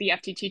about the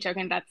FTT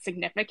token that's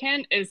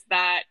significant is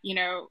that,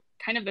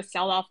 kind of the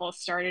sell-off all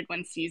started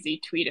when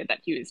CZ tweeted that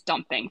he was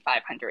dumping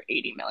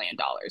 $580 million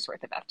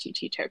worth of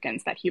FTT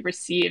tokens that he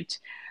received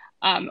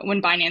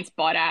when FTX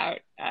bought out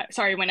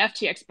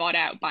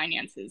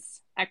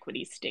Binance's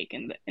equity stake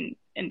in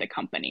the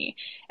company.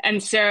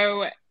 And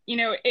so,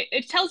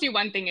 it tells you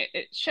one thing.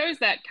 It shows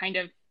that kind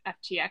of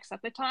FTX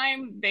at the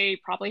time, they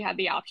probably had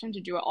the option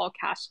to do an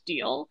all-cash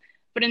deal,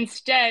 but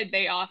instead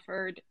they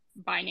offered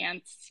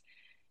Binance,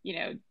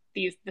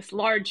 this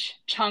large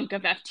chunk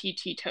of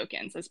FTT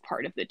tokens as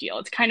part of the deal.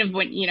 It's kind of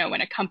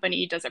when a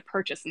company does a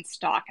purchase in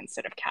stock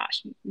instead of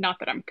cash. Not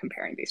that I'm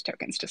comparing these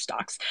tokens to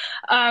stocks.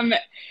 And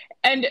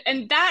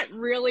that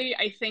really,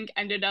 I think,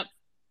 ended up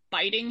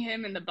biting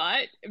him in the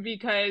butt,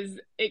 because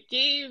it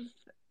gave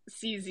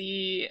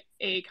CZ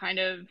a kind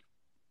of,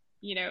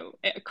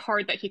 a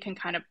card that he can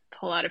kind of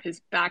pull out of his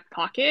back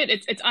pocket.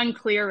 It's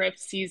unclear if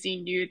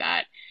CZ knew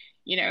that,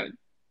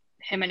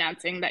 him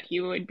announcing that he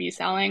would be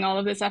selling all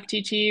of this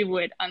FTT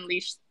would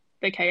unleash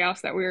the chaos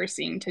that we were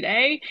seeing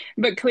today.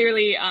 But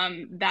clearly,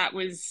 that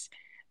was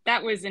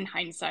in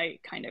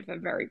hindsight kind of a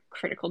very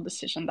critical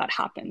decision that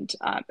happened.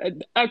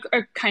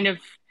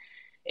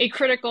 A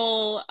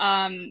critical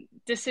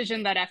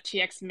decision that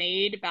FTX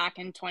made back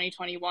in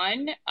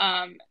 2021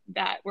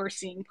 that we're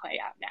seeing play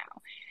out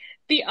now.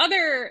 The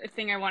other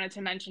thing I wanted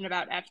to mention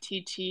about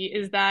FTT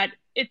is that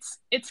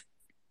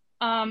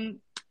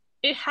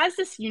it has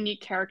this unique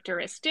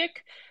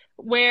characteristic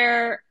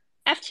where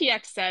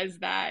FTX says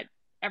that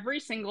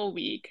every single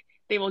week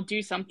they will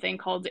do something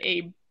called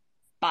a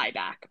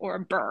buyback or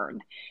a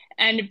burn.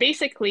 And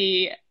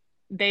basically,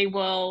 they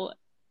will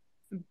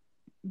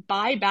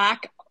buy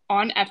back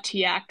on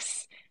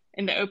FTX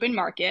in the open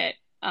market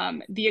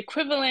the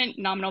equivalent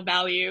nominal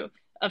value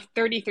of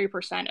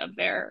 33% of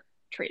their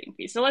trading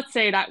fees. So let's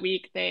say that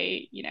week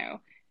they,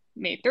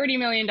 made $30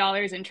 million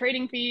in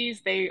trading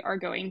fees. They are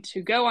going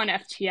to go on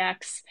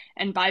FTX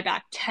and buy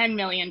back $10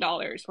 million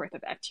worth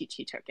of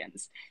FTT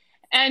tokens.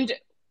 And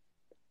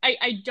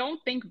I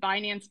don't think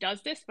Binance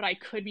does this, but I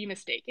could be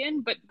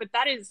mistaken. But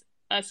that is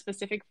a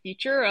specific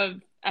feature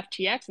of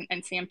FTX,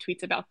 and Sam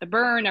tweets about the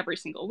burn every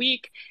single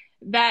week,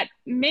 that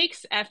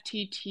makes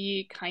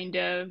FTT kind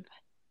of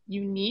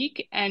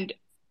unique and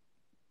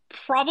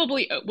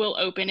probably will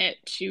open it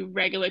to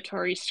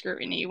regulatory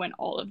scrutiny when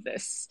all of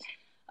this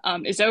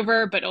is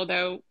over. But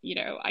although,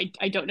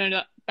 I don't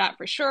know that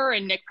for sure,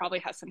 and Nick probably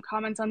has some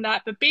comments on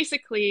that, but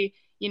basically,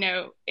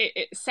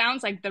 it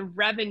sounds like the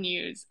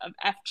revenues of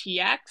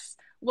FTX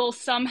will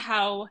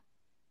somehow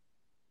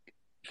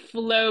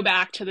flow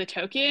back to the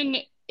token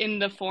in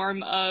the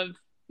form of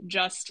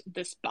just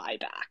this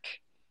buyback.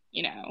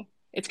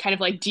 It's kind of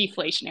like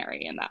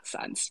deflationary in that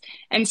sense.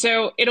 And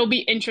so it'll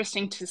be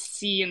interesting to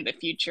see in the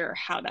future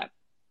how that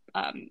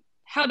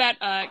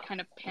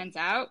kind of pans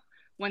out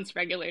once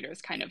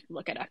regulators kind of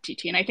look at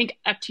FTT. And I think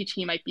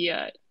FTT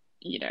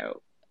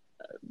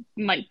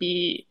might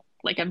be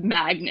like a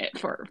magnet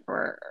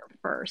for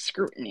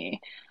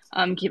scrutiny,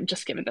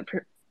 just given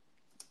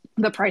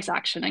the price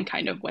action and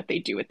kind of what they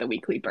do with the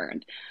weekly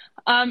burn.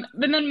 But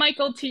then,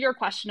 Michael, to your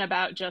question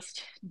about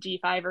just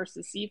DeFi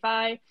versus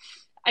CeFi,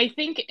 I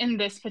think in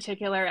this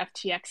particular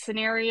FTX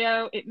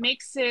scenario, it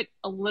makes it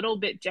a little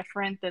bit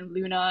different than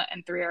Luna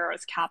and Three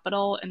Arrows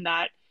Capital in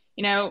that,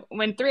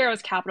 when Three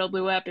Arrows Capital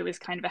blew up, it was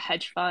kind of a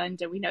hedge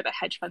fund, and we know that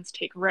hedge funds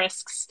take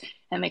risks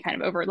and they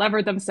kind of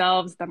over-levered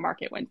themselves. The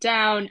market went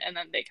down, and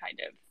then they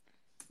kind of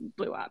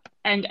blew up.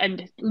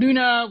 And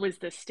Luna was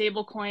this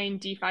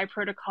stablecoin DeFi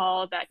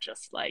protocol that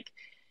just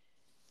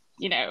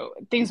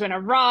things went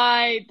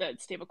awry, the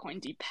stablecoin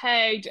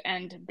depegged,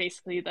 and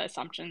basically the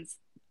assumptions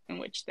in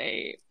which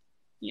they,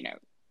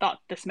 thought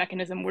this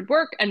mechanism would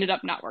work ended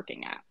up not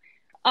working out.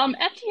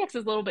 FTX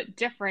is a little bit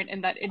different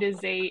in that it is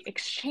a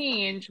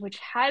exchange which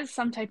has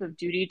some type of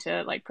duty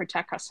to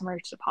protect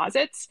customers'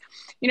 deposits.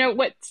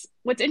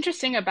 What's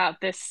interesting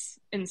about this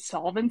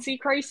insolvency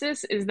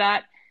crisis is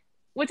that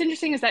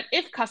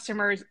if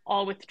customers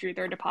all withdrew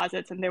their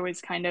deposits and there was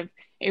kind of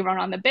a run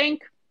on the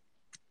bank,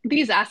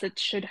 these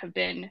assets should have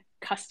been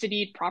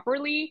custodied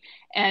properly,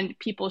 and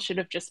people should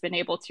have just been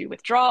able to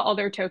withdraw all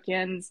their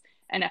tokens,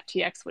 and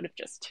FTX would have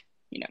just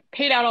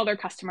paid out all their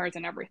customers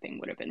and everything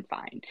would have been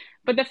fine.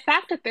 But the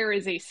fact that there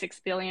is a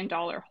 $6 billion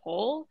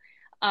hole,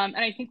 and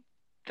I think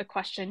the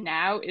question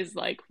now is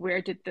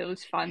where did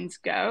those funds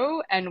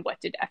go and what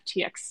did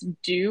FTX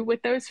do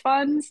with those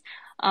funds?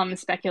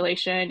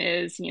 Speculation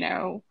is,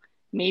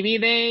 maybe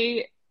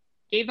they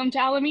gave them to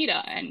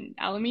Alameda, and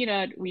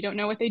Alameda, we don't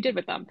know what they did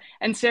with them.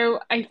 And so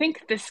I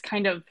think this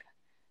kind of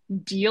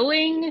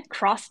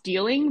cross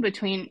dealing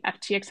between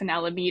FTX and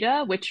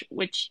Alameda,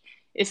 which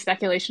is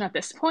speculation at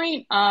this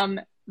point,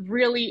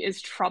 really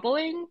is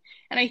troubling.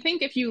 And I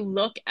think if you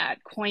look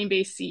at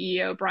Coinbase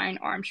CEO Brian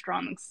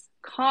Armstrong's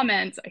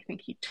comments, I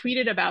think he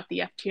tweeted about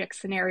the FTX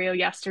scenario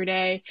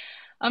yesterday.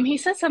 He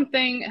said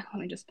something,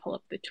 let me just pull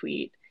up the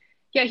tweet.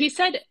 Yeah, he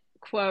said,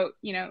 quote,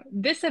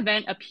 this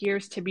event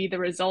appears to be the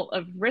result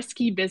of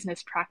risky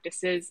business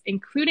practices,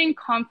 including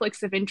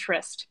conflicts of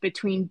interest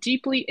between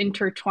deeply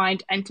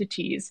intertwined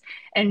entities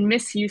and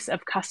misuse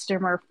of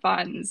customer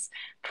funds,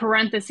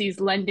 parentheses,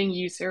 lending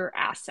user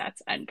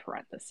assets, end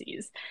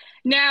parentheses.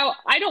 Now,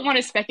 I don't want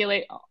to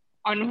speculate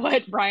on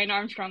what Brian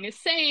Armstrong is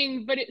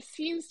saying, but it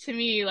seems to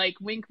me like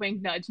wink,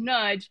 wink, nudge,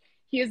 nudge.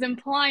 He is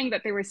implying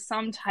that there was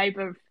some type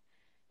of,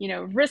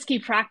 risky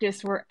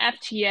practice where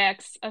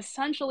FTX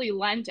essentially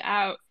lent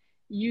out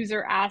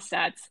user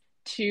assets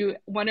to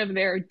one of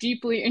their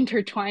deeply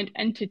intertwined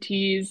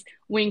entities,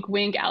 wink,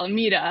 wink,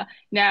 Alameda.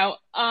 Now,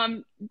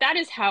 that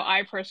is how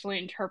I personally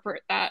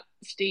interpret that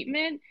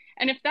statement.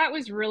 And if that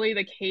was really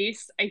the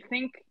case, I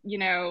think,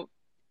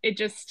 it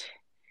just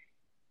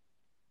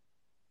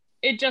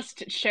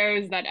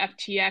shows that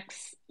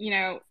FTX,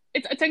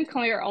 it's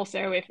unclear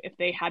also if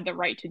they had the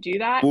right to do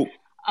that.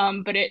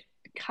 But it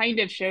kind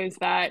of shows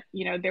that,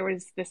 there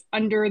was this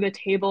under the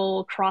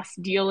table cross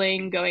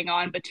dealing going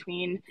on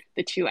between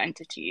the two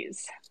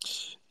entities.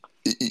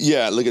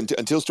 Yeah, look,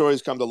 until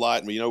stories come to light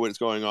and we know what's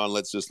going on,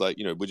 let's just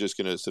we're just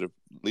going to sort of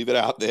leave it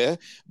out there.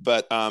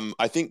 But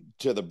I think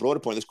to the broader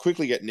point, let's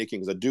quickly get Nick in,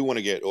 because I do want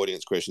to get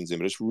audience questions in,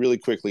 but just really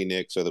quickly,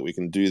 Nick, so that we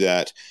can do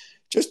that.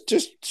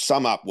 Just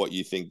sum up what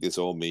you think this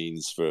all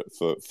means for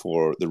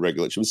the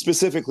regulation,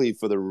 specifically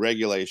for the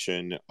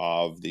regulation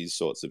of these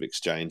sorts of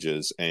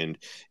exchanges, and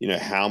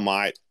how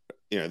might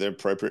the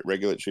appropriate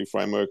regulatory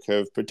framework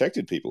have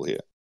protected people here.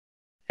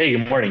 Hey,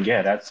 good morning.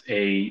 Yeah, that's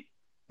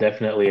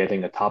definitely, I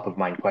think, a top of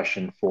mind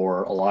question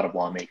for a lot of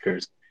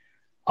lawmakers.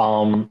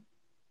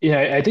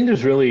 I think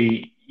there's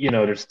really,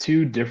 there's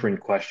two different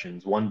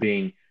questions. One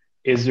being,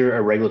 is there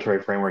a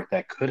regulatory framework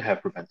that could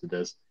have prevented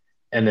this?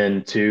 And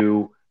then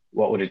two,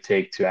 what would it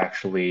take to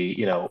actually,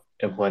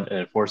 implement and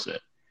enforce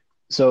it?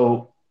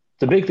 So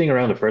the big thing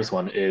around the first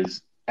one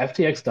is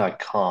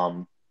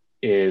FTX.com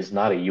is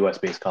not a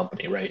US-based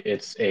company, right?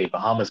 It's a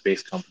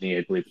Bahamas-based company.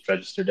 I believe it's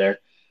registered there.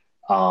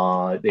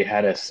 They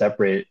had a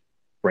separate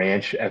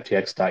branch,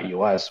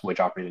 FTX.US,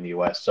 which operated in the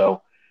US.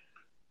 So,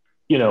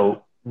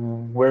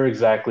 where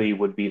exactly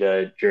would be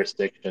the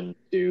jurisdiction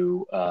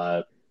to,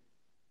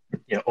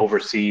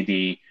 oversee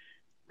the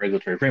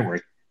regulatory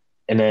framework?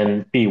 And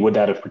then B, would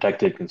that have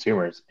protected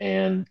consumers?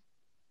 And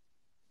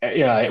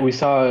we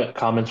saw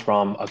comments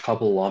from a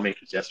couple of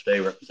lawmakers yesterday,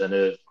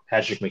 Representative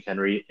Patrick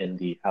McHenry in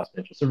the House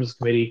Financial Services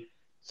Committee,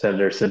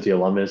 Senator Cynthia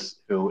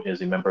Lummis, who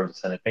is a member of the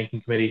Senate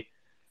Banking Committee.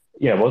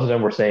 Most of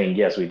them were saying,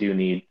 yes, we do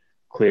need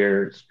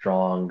clear,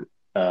 strong,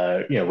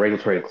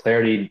 regulatory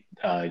clarity,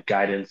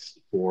 guidance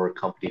for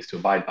companies to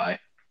abide by.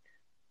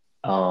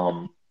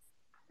 I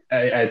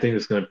think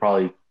it's going to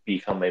probably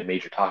become a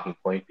major talking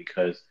point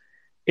because,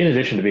 in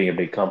addition to being a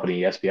big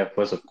company, SBF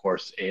was, of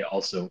course,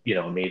 also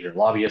a major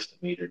lobbyist, a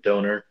major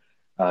donor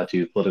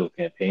to political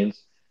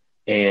campaigns,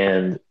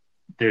 and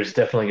there's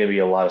definitely going to be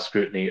a lot of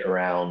scrutiny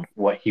around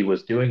what he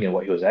was doing and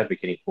what he was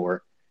advocating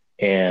for,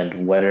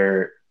 and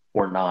whether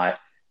or not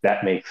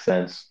that makes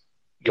sense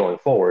going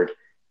forward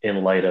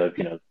in light of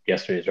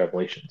yesterday's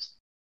revelations.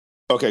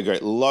 Okay,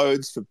 great.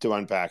 Loads to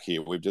unpack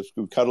here. We've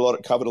covered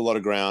a lot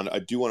of ground. I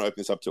do want to open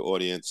this up to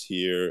audience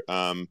here.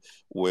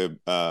 We're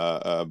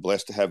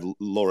blessed to have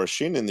Laura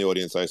Shin in the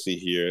audience. I see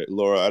here.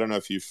 Laura, I don't know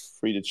if you're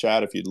free to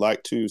chat. If you'd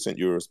like to, sent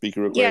you a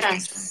speaker request.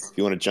 Yes. If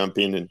you want to jump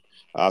in and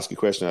ask a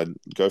question, I'd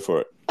go for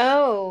it.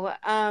 Oh,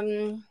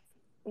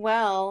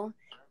 well.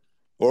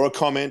 Or a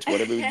comment,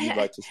 whatever you'd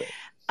like to say.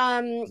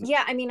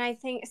 Yeah, I mean, I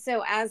think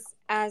so. As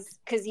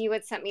because you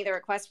had sent me the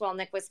request while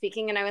Nick was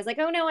speaking, and I was like,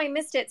 oh no, I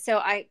missed it. So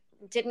I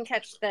didn't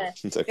catch the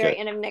very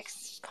end of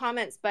Nick's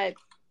comments, but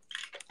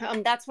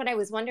that's what I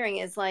was wondering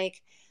is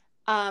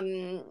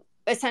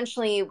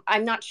essentially,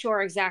 I'm not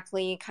sure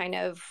exactly kind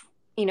of,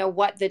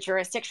 what the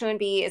jurisdiction would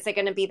be. Is it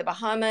going to be the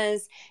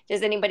Bahamas?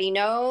 Does anybody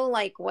know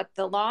what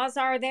the laws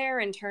are there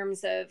in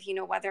terms of,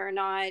 whether or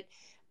not,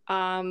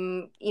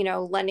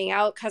 lending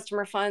out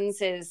customer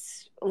funds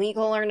is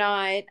legal or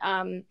not?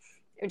 I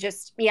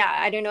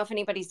don't know if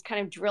anybody's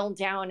kind of drilled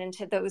down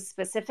into those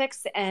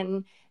specifics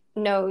and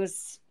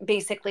knows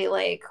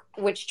basically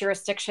which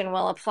jurisdiction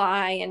will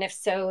apply, and if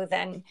so,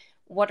 then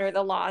what are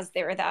the laws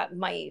there that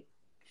might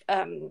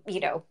come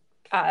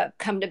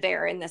to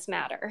bear in this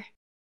matter.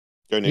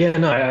 Yeah,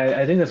 no,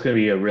 I think that's going to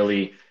be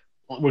we're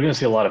going to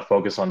see a lot of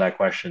focus on that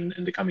question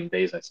in the coming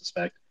days, I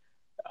suspect.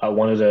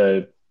 One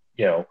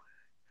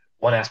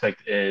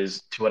aspect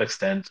is, to what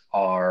extent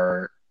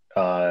does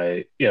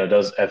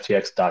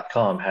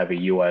FTX.com have a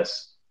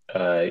US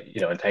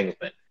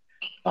entanglement?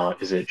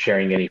 Is it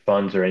sharing any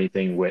funds or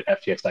anything with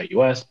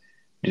FTX.US?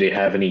 Do they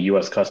have any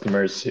US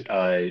customers?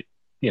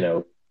 You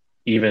know,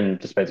 even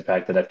despite the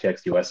fact that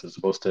FTX US is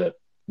supposed to,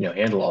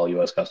 handle all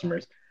US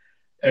customers.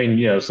 I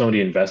mean, some of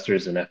the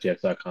investors in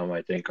FTX.com,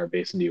 I think, are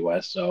based in the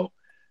US. So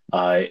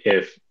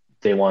if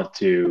they want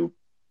to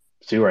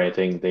sue or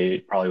anything, they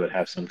probably would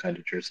have some kind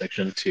of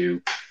jurisdiction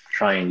to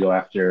try and go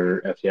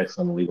after FTX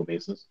on a legal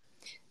basis.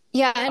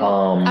 Yeah, and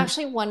Um,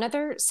 actually, one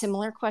other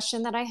similar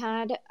question that I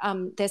had,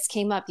 this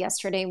came up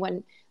yesterday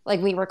when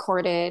like we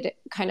recorded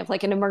kind of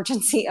like an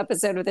emergency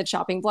episode of the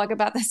chopping blog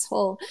about this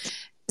whole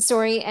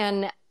story.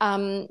 And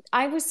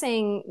I was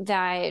saying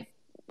that,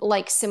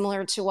 like,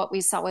 similar to what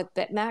we saw with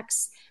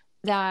BitMEX,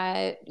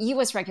 that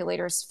US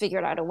regulators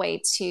figured out a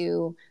way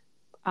to,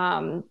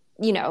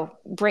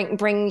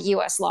 bring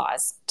US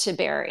laws to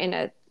bear in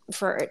a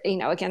for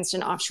against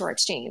an offshore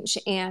exchange.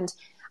 And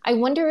I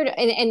wondered,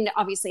 and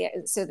obviously,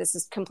 so this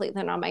is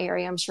completely not my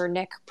area. I'm sure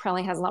Nick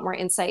probably has a lot more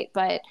insight,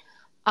 but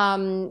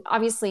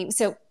obviously,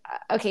 so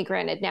okay,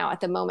 granted, now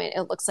at the moment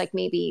it looks like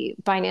maybe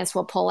Binance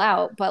will pull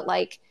out, but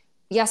like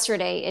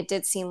yesterday it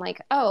did seem like,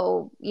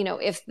 oh,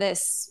 if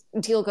this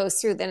deal goes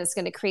through, then it's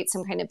going to create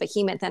some kind of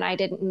behemoth. And I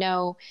didn't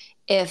know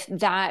if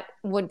that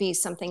would be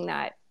something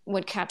that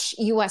would catch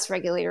US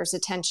regulators'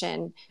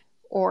 attention,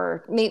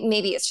 or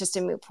maybe it's just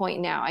a moot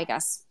point now, I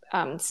guess,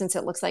 since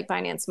it looks like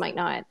Binance might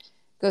not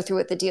go through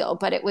with the deal.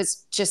 But it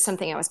was just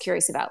something I was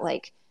curious about,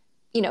 like,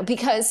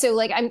 because so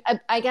like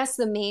I guess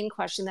the main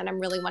question that I'm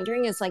really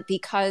wondering is like,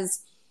 because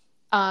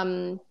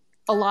a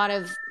lot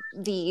of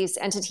these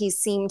entities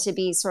seem to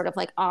be sort of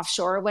like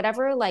offshore or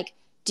whatever, like,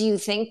 do you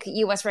think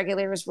US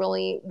regulators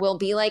really will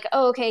be like,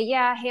 oh, okay,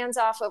 yeah, hands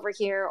off over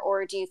here?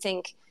 Or do you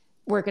think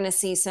we're going to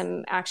see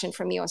some action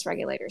from US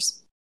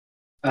regulators?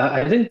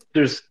 I think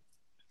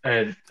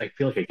I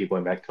feel like I keep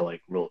going back to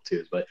like rule of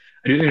twos, but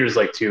I do think there's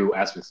like two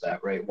aspects to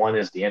that, right? One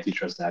is the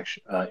antitrust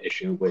action,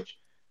 issue, which,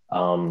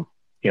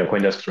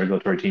 CoinDesk's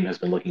regulatory team has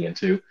been looking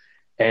into.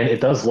 And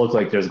it does look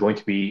like there's going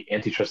to be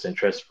antitrust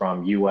interest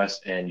from US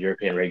and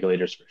European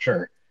regulators for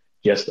sure,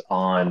 just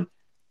on,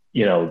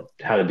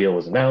 how the deal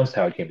was announced,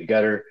 how it came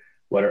together,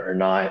 whether or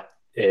not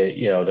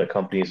the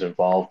companies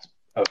involved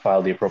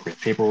filed the appropriate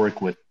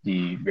paperwork with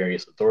the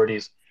various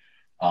authorities.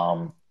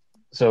 Um,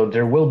 so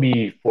there will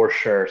be for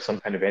sure some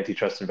kind of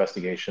antitrust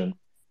investigation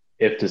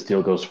if this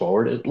deal goes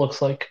forward, it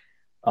looks like.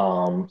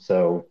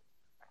 So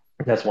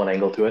that's one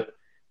angle to it.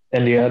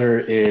 And the other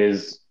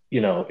is,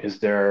 is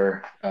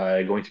there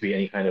going to be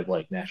any kind of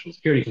like national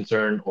security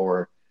concern,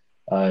 or,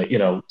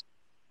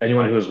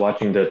 anyone who is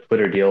watching the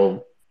Twitter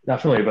deal, not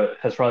familiar, but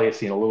has probably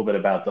seen a little bit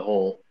about the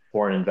whole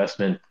foreign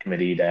investment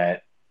committee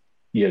that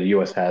the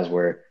U.S. has,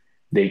 where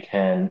they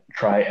can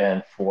try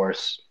and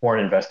force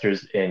foreign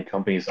investors in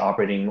companies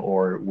operating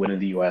or within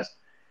the U.S.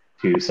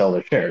 to sell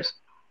their shares,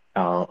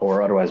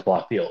 or otherwise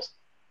block deals.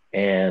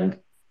 And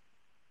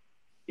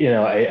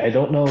I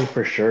don't know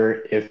for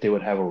sure if they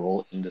would have a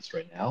role in this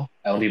right now.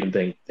 I don't even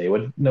think they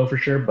would know for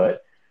sure,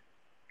 but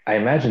I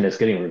imagine it's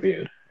getting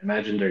reviewed. I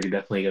imagine they're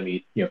definitely going to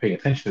be, paying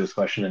attention to this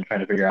question and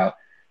trying to figure out,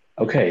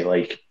 okay,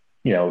 like,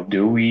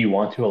 do we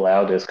want to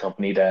allow this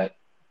company that,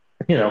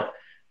 you know,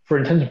 for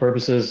intents and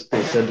purposes,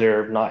 they said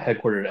they're not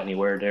headquartered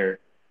anywhere. They're,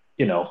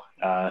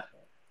 I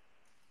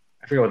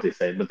forget what they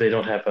say, but they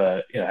don't have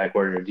a,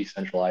 headquartered or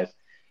decentralized.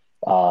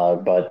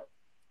 But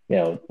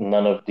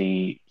none of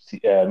the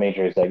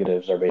major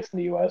executives are based in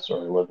the U.S. or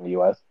live in the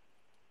U.S.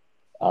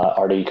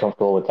 Are they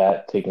comfortable with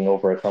that, taking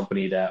over a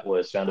company that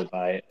was founded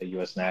by a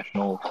U.S.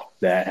 national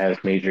that has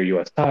major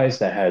U.S. ties,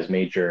 that has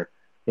major,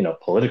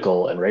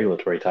 political and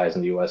regulatory ties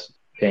in the U.S.?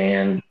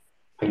 And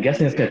I'm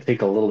guessing it's going to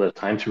take a little bit of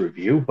time to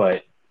review,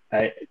 but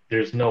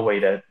there's no way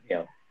that,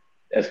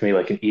 that's going to be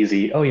like an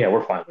easy, oh yeah,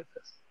 we're fine with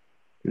this.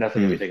 You're not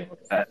going to be taking a look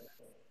at that.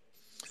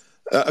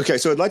 Okay,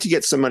 so I'd like to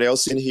get somebody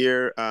else in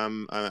here.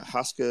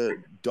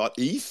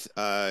 Husker.eth,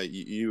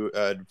 you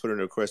put in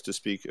a request to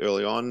speak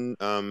early on.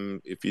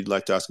 If you'd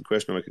like to ask a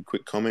question or make a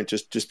quick comment,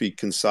 just be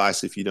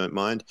concise if you don't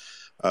mind.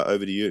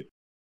 Over to you.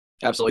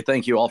 Absolutely.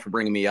 Thank you all for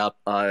bringing me up.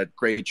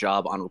 Great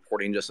job on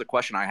reporting. Just a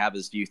question I have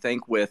is, do you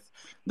think with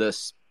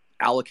this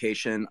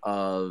allocation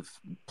of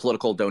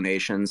political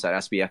donations that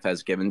SBF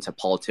has given to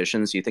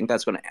politicians, do you think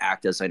that's going to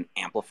act as an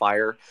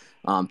amplifier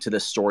to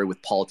this story,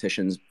 with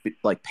politicians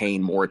like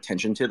paying more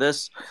attention to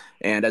this?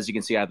 And as you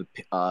can see, I have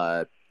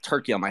a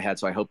turkey on my head,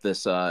 so I hope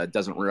this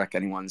doesn't wreck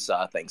anyone's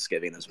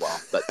Thanksgiving as well.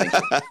 But thank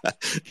you.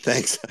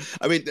 Thanks.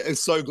 I mean, I'm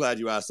so glad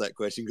you asked that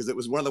question, because it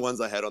was one of the ones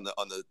I had on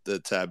the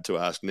tab to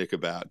ask Nick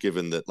about,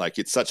 given that like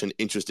it's such an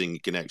interesting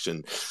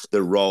connection,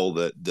 the role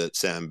that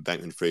Sam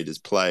Bankman-Fried has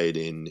played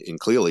in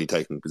clearly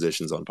taking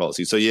positions on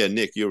policy. So yeah,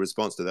 Nick, your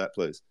response to that,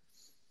 please.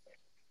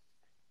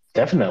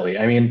 Definitely.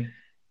 I mean,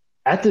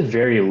 at the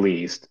very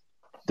least,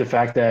 the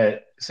fact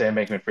that Sam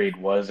Bankman-Fried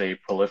was a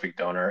prolific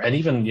donor, and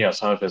even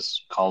some of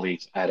his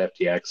colleagues at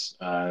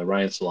FTX,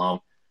 Ryan Salam,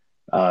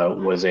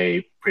 was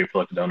a pretty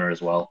prolific donor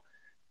as well.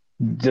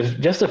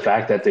 Just the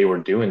fact that they were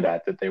doing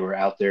that they were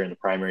out there in the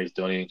primaries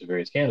donating to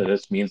various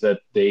candidates, means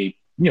that they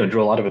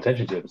drew a lot of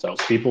attention to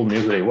themselves. People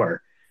knew who they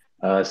were.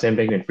 Sam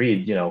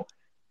Bankman-Fried,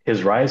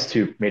 his rise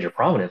to major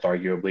prominence,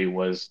 arguably,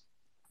 was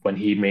when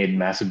he made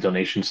massive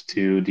donations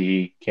to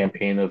the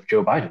campaign of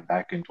Joe Biden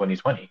back in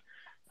 2020,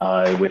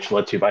 which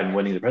led to Biden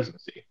winning the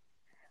presidency.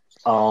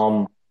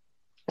 Um,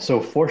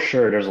 so for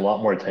sure, there's a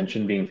lot more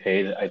attention being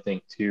paid, I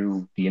think,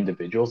 to the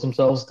individuals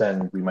themselves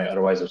than we might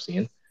otherwise have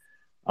seen.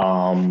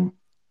 Um,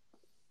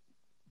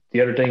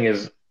 the other thing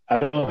is, I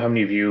don't know how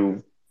many of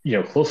you,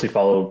 closely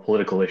follow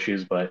political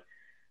issues, but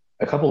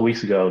a couple of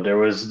weeks ago,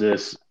 there's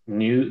this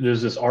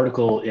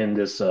article in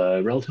this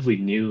relatively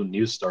new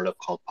news startup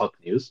called Puck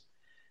News,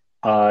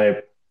 uh,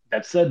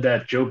 that said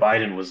that Joe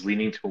Biden was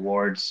leaning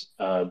towards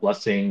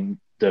blessing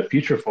the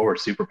Future Forward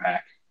Super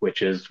PAC,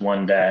 which is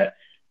one that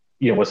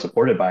was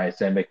supported by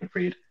Sam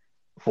Bankman-Fried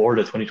for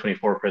the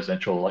 2024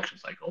 presidential election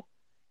cycle.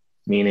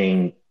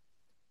 Meaning,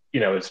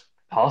 it's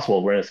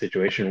possible we're in a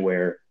situation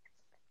where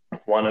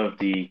one of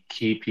the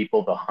key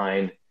people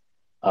behind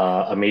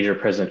a major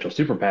presidential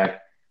super PAC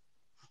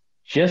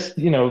just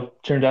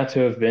turned out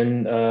to have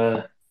been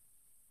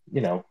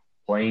you know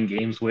playing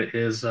games with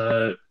his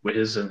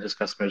and his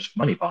customers'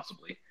 money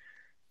possibly.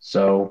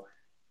 So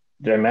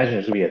I imagine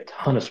there's going to be a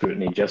ton of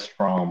scrutiny just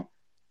from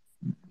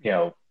you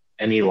know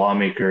any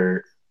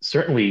lawmaker,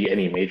 certainly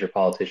any major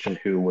politician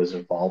who was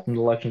involved in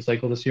the election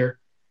cycle this year,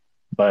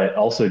 but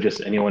also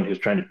just anyone who's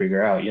trying to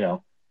figure out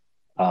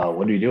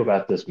what do you do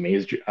about this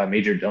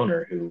major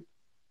donor who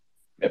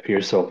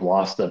appears to have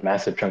lost a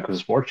massive chunk of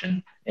his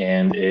fortune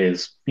and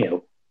is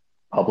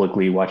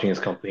publicly watching his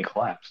company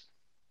collapse.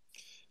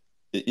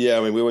 Yeah,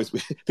 I mean,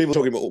 people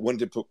talking about wanting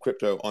to put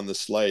crypto on the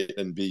slate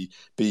and be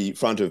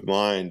front of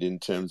mind in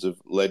terms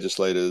of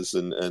legislators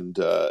and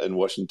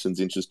Washington's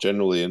interest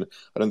generally, and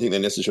I don't think they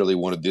necessarily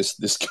wanted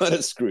this kind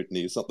of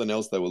scrutiny. Something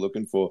else they were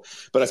looking for.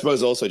 But I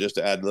suppose also just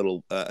to add a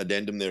little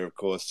addendum there, of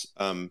course,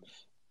 Sam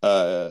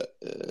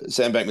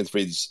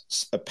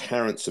Bankman-Fried's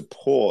apparent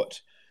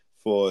support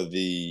for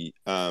the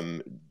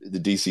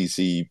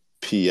DCCPA,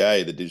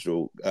 the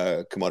Digital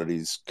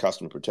Commodities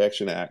Customer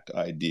Protection Act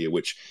idea,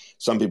 which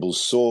some people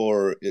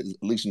saw, at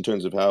least in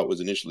terms of how it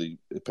was initially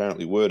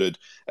apparently worded,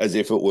 as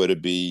if it were to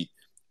be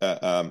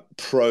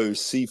pro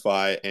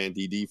CeFi,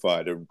 anti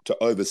DeFi, to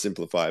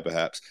oversimplify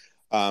perhaps.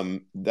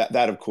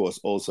 That of course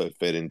also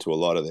fed into a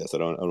lot of this. I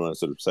don't want to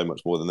sort of say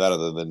much more than that,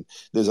 other than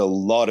there's a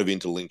lot of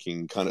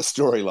interlinking kind of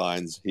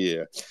storylines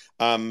here.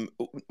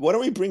 Why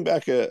don't we bring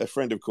back a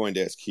friend of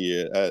CoinDesk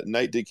here,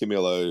 Nate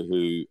DiCamillo,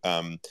 who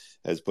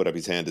has put up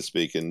his hand to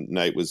speak, and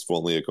Nate was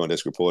formerly a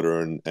CoinDesk reporter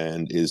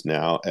and is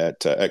now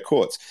at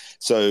Quartz.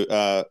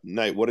 So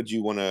Nate, what did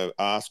you want to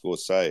ask or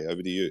say?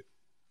 Over to you.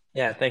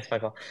 Yeah, thanks,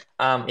 Michael.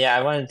 Yeah,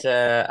 I wanted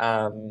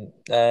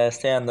to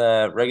stay on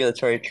the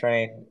regulatory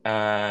train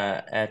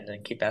and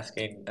then keep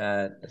asking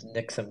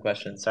Nick some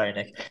questions. Sorry,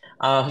 Nick.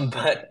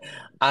 But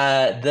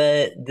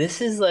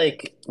this is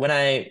like when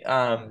I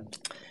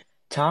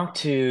talk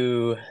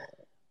to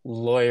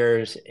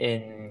lawyers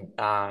in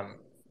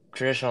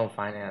traditional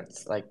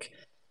finance, like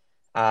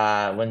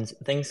when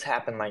things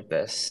happen like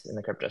this in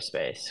the crypto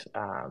space,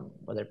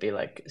 whether it be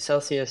like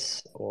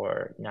Celsius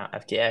or now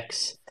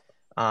FTX.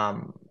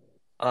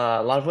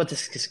 A lot of what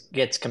this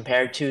gets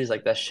compared to is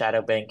like the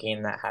shadow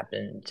banking that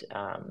happened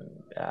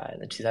in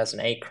the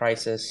 2008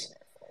 crisis.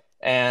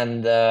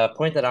 And the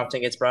point that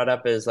often gets brought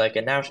up is like,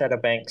 and now shadow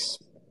banks,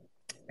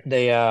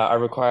 they are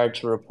required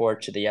to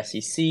report to the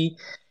SEC.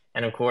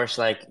 And of course,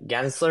 like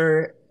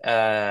Gensler,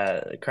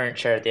 the current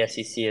chair of the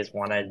SEC, has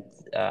wanted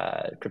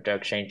crypto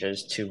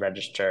exchanges to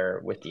register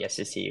with the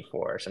SEC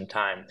for some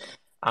time.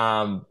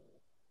 But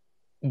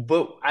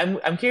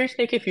I'm curious,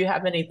 Nick, if you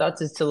have any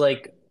thoughts as to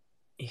like,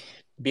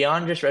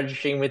 beyond just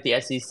registering with the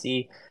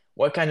SEC,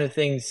 what kind of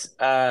things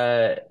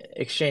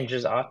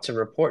exchanges ought to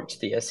report to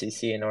the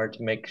SEC in order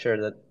to make sure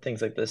that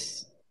things like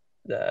this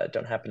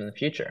don't happen in the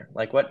future?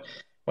 Like what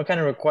kind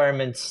of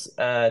requirements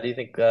do you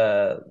think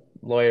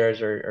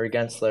lawyers or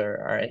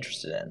Gensler are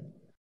interested in?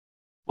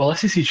 Well,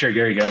 SEC Chair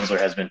Gary Gensler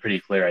has been pretty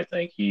clear, I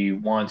think. He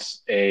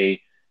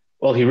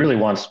really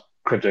wants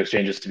crypto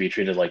exchanges to be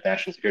treated like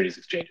national securities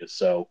exchanges.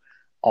 So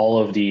all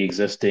of the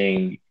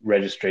existing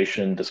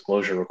registration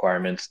disclosure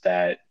requirements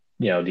that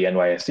the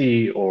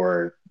NYSE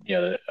or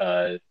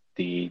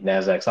the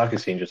Nasdaq stock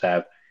exchanges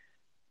have,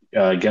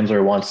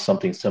 Gensler wants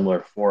something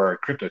similar for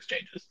crypto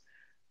exchanges.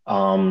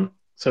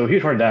 So a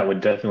huge part of that would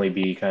definitely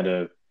be kind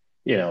of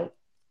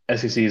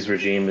SEC's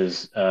regime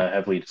is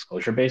heavily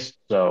disclosure based.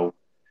 So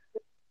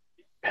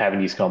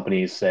having these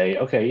companies say,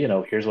 okay,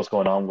 here's what's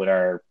going on with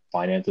our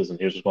finances, and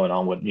here's what's going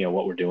on with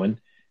what we're doing,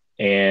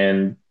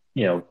 and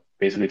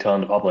basically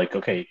telling the public,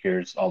 okay,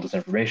 here's all this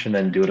information,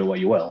 and do it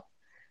what you will.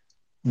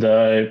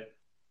 The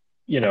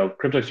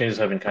crypto exchanges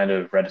have been kind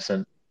of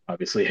reticent,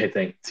 obviously, I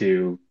think,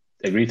 to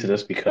agree to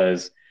this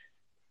because,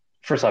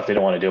 first off, they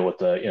don't want to deal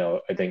with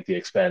I think the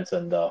expense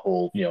and the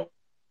whole,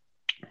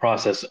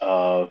 process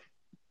of,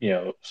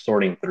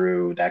 sorting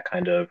through that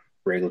kind of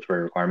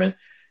regulatory requirement.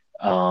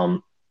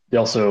 They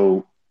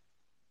also,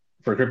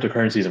 for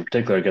cryptocurrencies in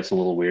particular, it gets a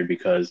little weird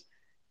because,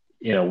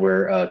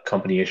 where a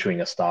company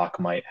issuing a stock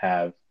might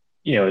have,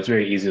 it's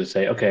very easy to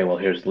say, okay, well,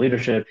 here's the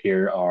leadership,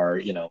 here are,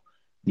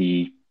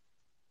 the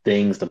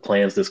things, the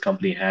plans this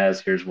company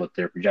has, here's what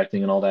they're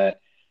projecting and all that.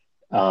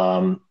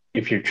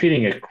 If you're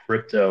treating a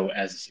crypto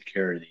as a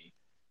security,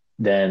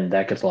 then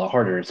that gets a lot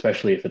harder,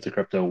 especially if it's a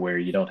crypto where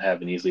you don't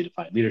have an easily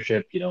defined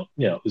leadership. You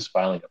don't, who's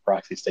filing a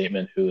proxy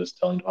statement, who is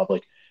telling the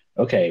public,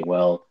 okay,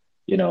 well,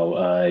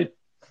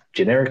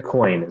 generic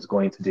coin is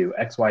going to do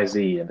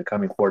XYZ in the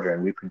coming quarter,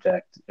 and we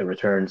project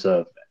returns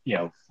of,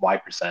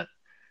 Y%.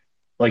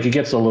 Like it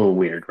gets a little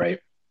weird, right?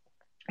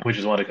 Which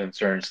is one of the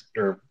concerns,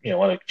 or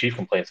one of the chief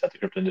complaints that the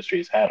crypto industry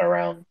has had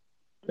around,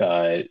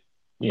 uh,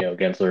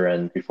 Gensler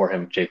and before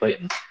him, Jay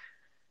Clayton.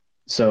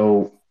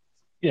 So,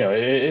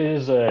 it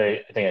is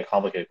I think, a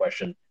complicated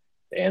question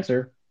to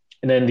answer.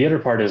 And then the other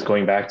part is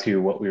going back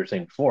to what we were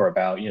saying before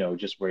about,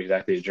 just where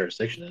exactly the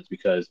jurisdiction is,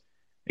 because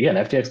again,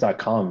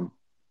 FTX.com,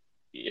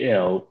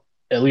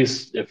 at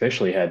least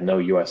officially had no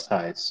U.S.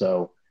 ties.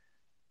 So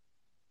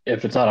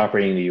if it's not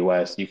operating in the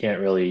U.S., you can't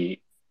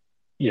really,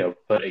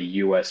 put a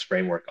U.S.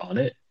 framework on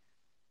it.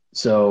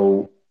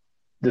 So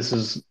this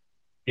is,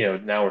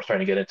 now we're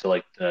starting to get into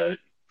like the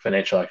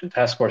Financial Action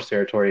Task Force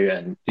territory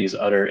and these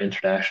other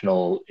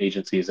international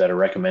agencies that are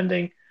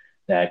recommending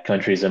that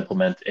countries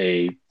implement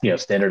a,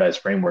 standardized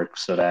framework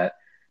so that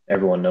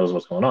everyone knows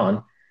what's going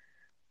on.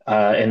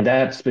 And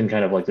that's been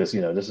kind of like this,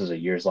 this is a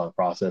years long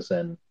process,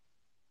 and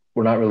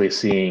we're not really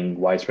seeing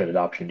widespread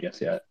adoption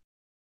just yet.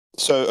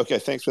 So, okay,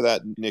 thanks for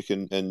that, Nick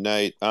and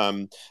Nate.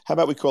 How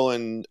about we call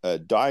in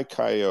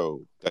Daikayo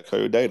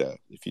Data,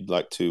 if you'd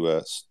like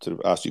to sort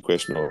of ask your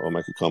question or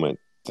make a comment.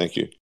 Thank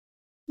you.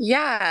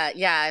 Yeah,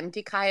 I'm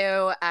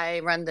Dikayo.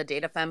 I run the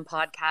DataFem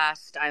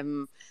podcast.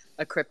 I'm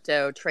a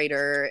crypto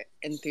trader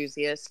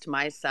enthusiast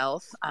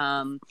myself,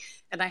 and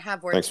I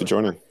have worked. Thanks for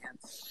joining.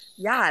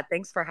 Yeah,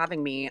 thanks for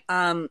having me.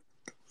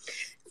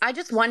 I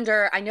just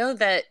wonder, I know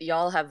that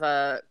y'all have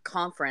a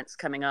conference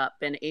coming up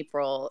in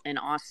April in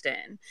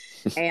Austin,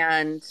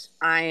 and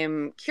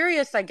I'm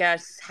curious, I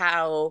guess,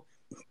 how,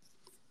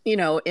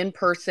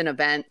 in-person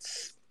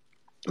events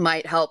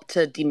might help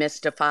to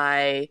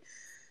demystify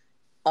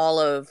all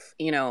of,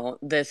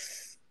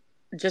 this,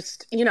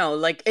 just,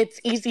 like it's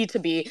easy to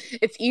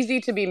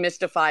be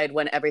mystified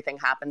when everything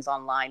happens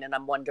online. And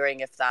I'm wondering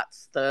if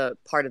that's the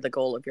part of the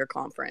goal of your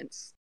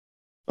conference.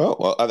 Oh,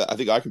 well, I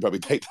think I can probably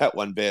take that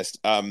one best.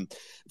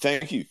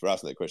 Thank you for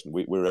asking that question.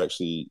 We're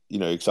actually,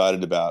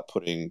 excited about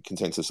putting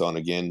Consensus on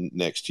again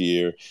next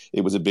year.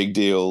 It was a big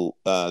deal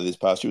this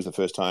past year. It was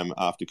the first time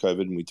after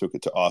COVID, and we took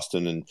it to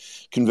Austin and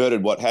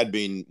converted what had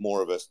been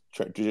more of a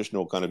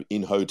traditional kind of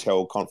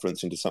in-hotel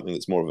conference into something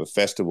that's more of a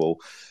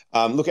festival.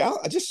 Look,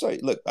 I just say,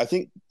 look, I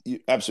think you're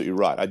absolutely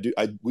right.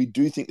 We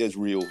do think there's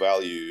real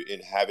value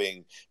in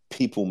having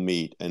people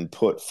meet and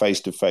put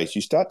face to face.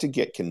 You start to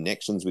get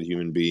connections with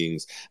human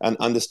beings and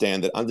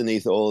understand that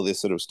underneath all of this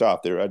sort of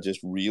stuff, there are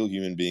just real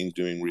human beings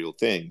doing real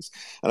things.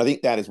 And I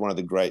think that is one of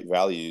the great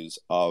values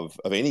of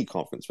any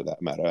conference for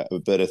that matter.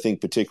 But I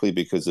think particularly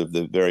because of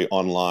the very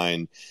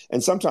online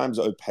and sometimes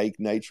opaque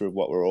nature of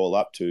what we're all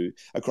up to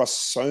across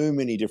so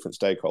many different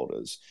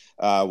stakeholders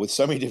with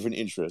so many different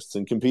interests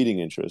and competing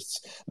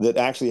interests, that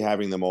actually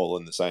having them all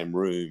in the same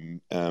room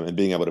and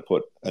being able to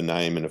put a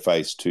name and a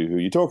face to who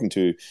you're talking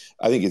to,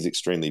 I think is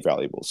extremely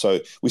valuable. So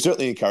we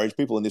certainly encourage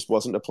people, and this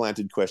wasn't a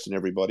planted question,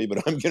 everybody, but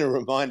I'm going to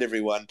remind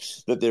everyone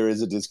that there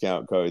is a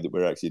discount code that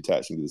we're actually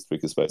attaching to the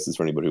speaker spaces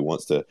for anybody who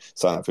wants to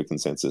sign up for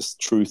Consensus.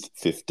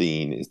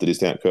 Truth15 is the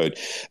discount code.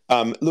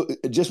 Look,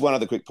 just one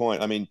other quick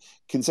point. I mean,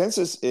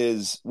 Consensus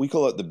we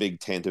call it the Big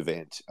Tent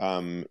event.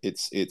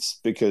 It's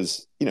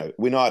because,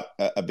 we're not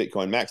a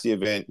Bitcoin Maxi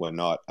event. We're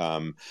not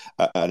an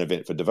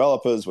event for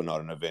developers. We're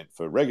not an event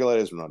for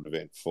regulators. We're not an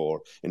event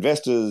for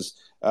investors.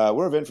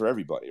 We're an event for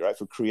everybody, right?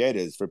 For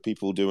creators, for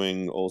people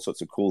doing all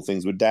sorts of cool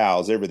things with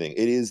DAOs, everything.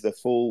 It is the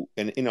full,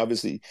 and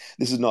obviously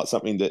this is not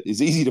something that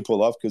is easy to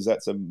pull off because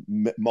that's a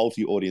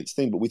multi-audience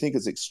thing, but we think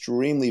it's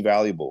extremely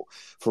valuable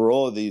for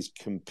all of these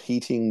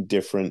competing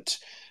different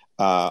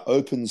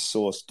open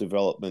source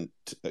development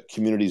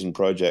communities and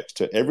projects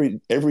to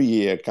every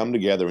year come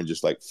together and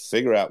just like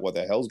figure out what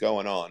the hell's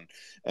going on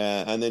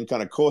and then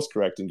kind of course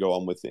correct and go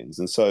on with things.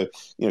 And so,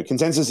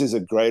 Consensus is a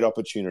great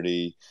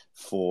opportunity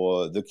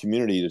for the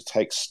community to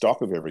take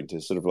stock of everything, to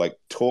sort of like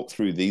talk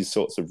through these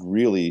sorts of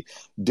really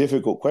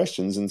difficult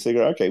questions and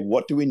figure, okay,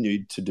 what do we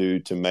need to do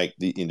to make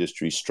the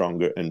industry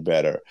stronger and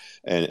better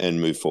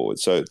and move forward?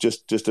 So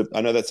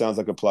I know that sounds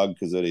like a plug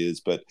because it is,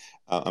 but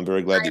I'm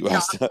very glad that you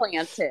asked that.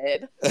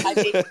 Planted.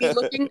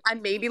 I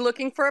may be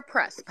looking for a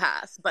press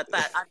pass, but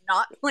that I'm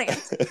not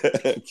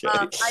planted. Okay.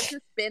 I've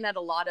just been at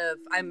a lot of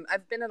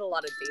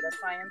data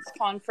science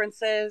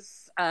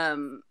conferences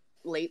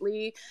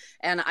lately,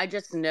 and I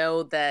just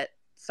know that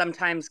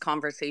sometimes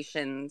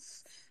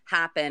conversations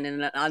happen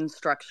in an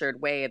unstructured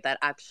way that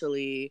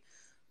actually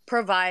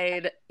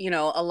provide,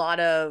 a lot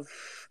of,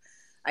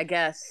 I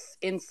guess,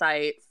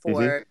 insight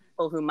for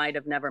people who might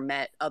have never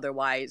met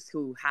otherwise,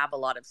 who have a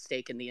lot of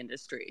stake in the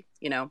industry,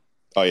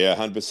 Oh yeah,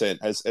 100%.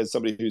 As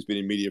somebody who's been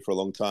in media for a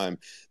long time,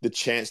 the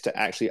chance to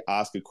actually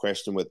ask a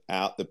question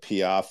without the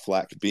PR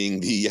flack being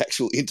the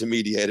actual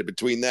intermediator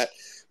between that,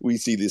 we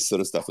see this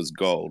sort of stuff as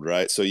gold,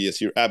 right? So yes,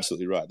 you're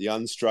absolutely right. The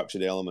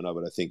unstructured element of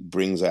it, I think,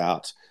 brings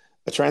out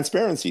a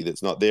transparency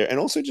that's not there, and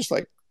also just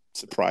like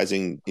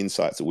surprising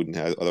insights that wouldn't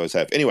otherwise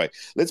have. Anyway,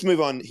 let's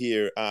move on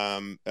here.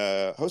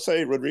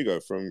 Jose Rodrigo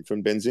from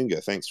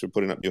Benzinga, thanks for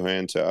putting up your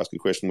hand to ask a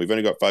question. We've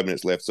only got 5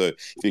 minutes left, so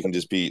if you can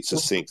just be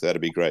succinct,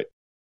 that'd be great.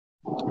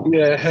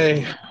 Yeah,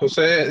 hey,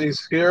 Jose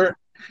is here.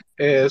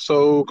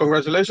 So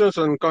congratulations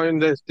on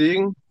COINDESK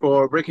team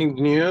for breaking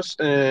the news.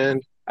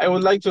 And I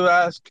would like to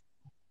ask,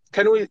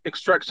 can we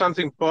extract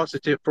something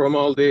positive from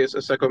all this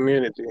as a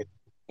community?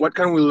 What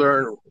can we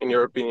learn, in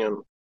your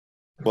opinion?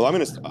 Well,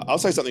 I'll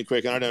say something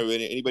quick, and I don't know if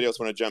anybody else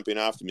want to jump in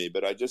after me,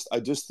 but I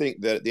just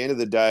think that at the end of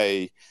the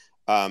day,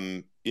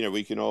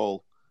 we can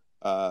all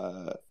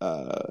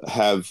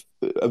have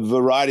a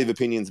variety of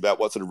opinions about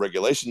what sort of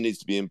regulation needs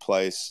to be in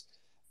place.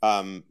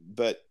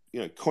 But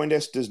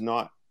CoinDesk does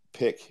not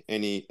pick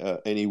any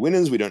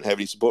winners. We don't have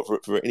any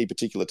support for any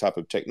particular type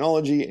of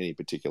technology, any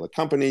particular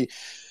company.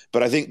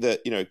 But I think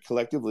that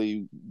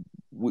collectively,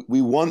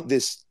 we want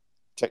this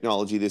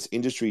technology, this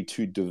industry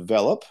to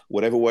develop,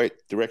 whatever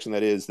direction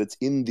that is, that's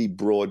in the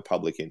broad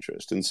public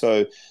interest. And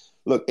so,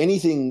 look,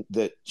 anything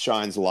that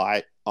shines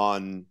light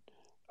on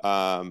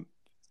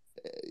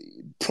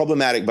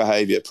problematic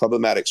behavior,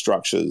 problematic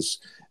structures,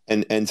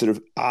 and sort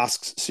of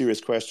asks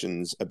serious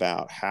questions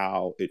about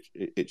how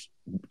it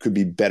could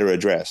be better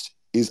addressed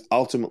is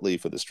ultimately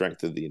for the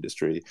strength of the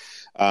industry.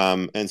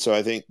 And so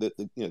I think that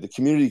the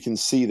community can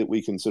see that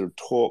we can sort of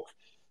talk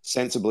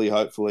sensibly,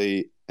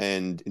 hopefully,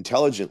 and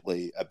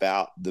intelligently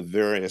about the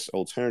various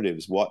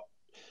alternatives. What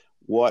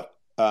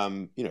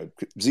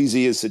ZZ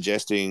is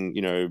suggesting,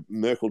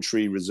 Merkle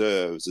tree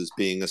reserves as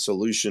being a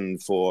solution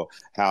for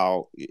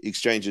how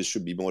exchanges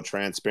should be more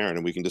transparent,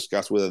 and we can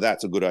discuss whether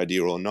that's a good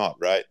idea or not,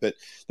 right? But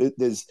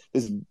there's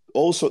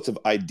all sorts of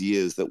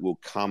ideas that will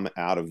come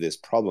out of this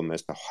problem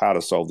as to how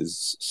to solve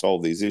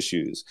these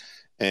issues.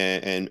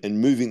 And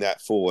moving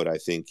that forward, I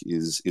think,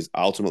 is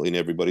ultimately in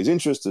everybody's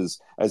interest,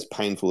 as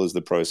painful as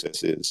the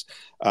process is.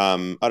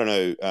 I don't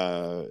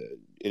know,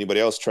 anybody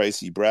else,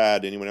 Tracy,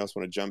 Brad, anyone else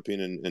want to jump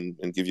in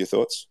and give your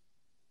thoughts?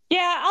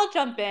 Yeah, I'll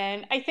jump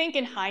in. I think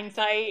in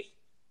hindsight,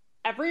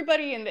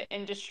 everybody in the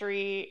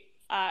industry,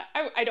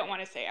 I don't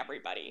want to say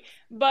everybody,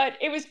 but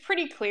it was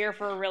pretty clear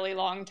for a really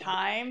long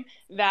time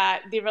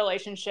that the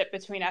relationship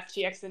between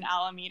FTX and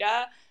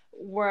Alameda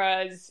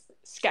was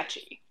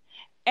sketchy.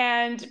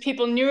 And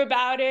people knew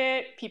about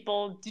it.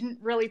 People didn't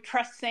really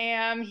press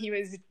Sam. He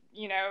was,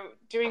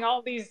 doing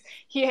all these,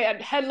 he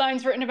had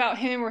headlines written about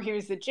him where he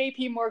was the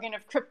JP Morgan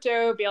of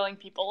crypto, bailing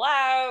people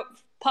out,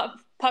 puff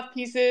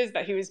pieces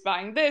that he was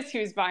buying this, he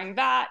was buying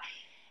that.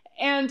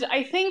 And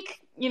I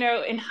think,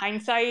 in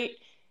hindsight,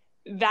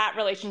 that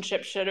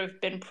relationship should have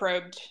been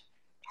probed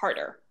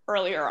harder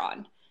earlier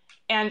on.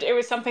 And it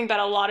was something that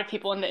a lot of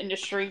people in the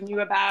industry knew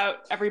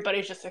about.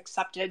 Everybody just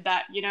accepted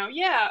that,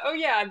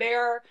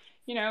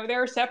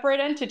 they're separate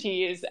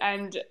entities.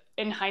 And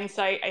in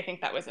hindsight, I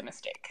think that was a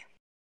mistake.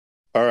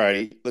 All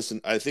righty.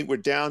 Listen, I think we're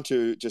down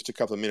to just a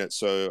couple of minutes,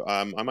 so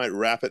I might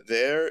wrap it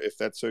there if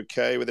that's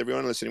okay with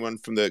everyone, unless anyone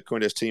from the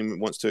CoinDesk team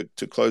wants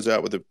to close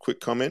out with a quick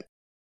comment.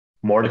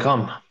 More to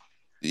come.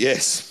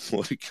 Yes,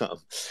 more to come.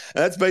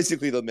 And that's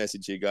basically the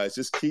message here, guys.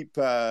 Just keep.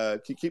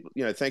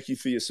 Thank you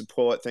for your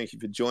support. Thank you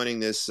for joining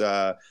this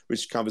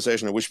rich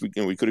conversation. I wish we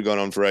could have gone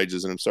on for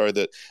ages, and I'm sorry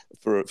that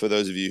for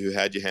those of you who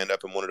had your hand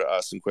up and wanted to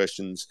ask some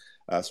questions,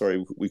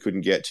 sorry we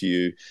couldn't get to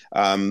you.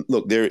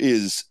 Look, there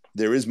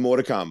is more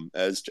to come.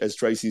 As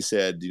Tracy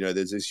said,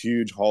 there's this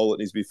huge hole that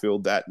needs to be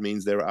filled. That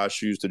means there are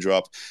shoes to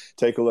drop.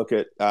 Take a look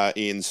at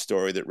Ian's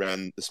story that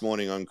ran this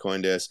morning on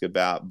CoinDesk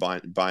about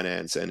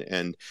Binance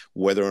and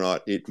whether or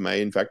not it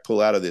may in fact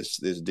pull out of this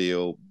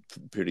deal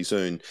pretty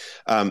soon.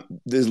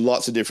 There's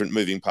lots of different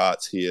moving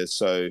parts here,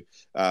 so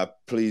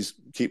please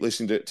keep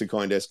listening to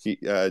CoinDesk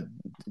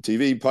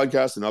TV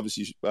podcast, and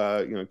obviously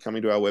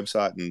coming to our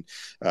website and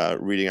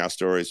reading our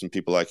stories from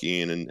people like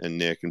Ian and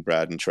Nick and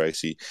Brad and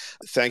Tracy.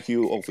 Thank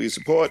you all for your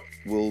support.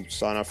 We'll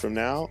sign off from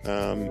now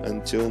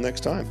until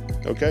next time.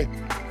 Okay,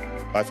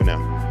 bye for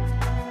now.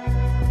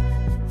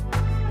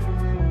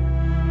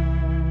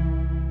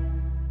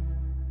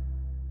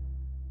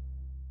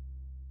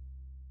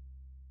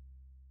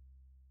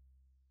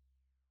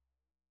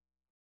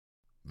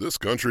 This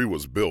country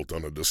was built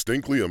on a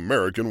distinctly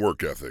American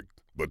work ethic,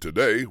 but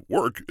today,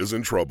 work is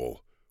in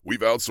trouble. We've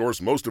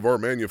outsourced most of our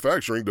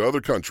manufacturing to other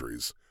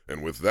countries,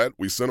 and with that,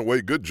 we sent away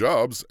good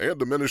jobs and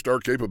diminished our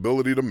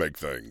capability to make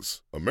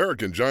things.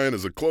 American Giant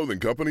is a clothing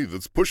company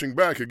that's pushing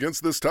back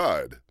against this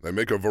tide. They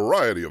make a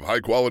variety of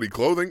high-quality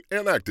clothing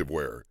and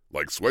activewear,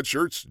 like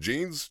sweatshirts,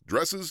 jeans,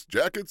 dresses,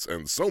 jackets,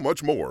 and so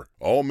much more.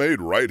 All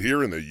made right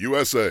here in the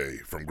USA,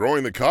 from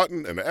growing the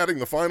cotton and adding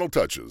the final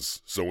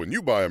touches. So when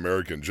you buy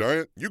American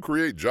Giant, you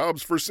create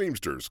jobs for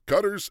seamsters,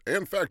 cutters,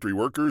 and factory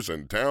workers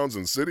in towns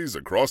and cities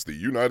across the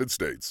United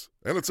States.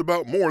 And it's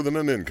about more than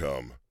an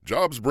income.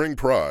 Jobs bring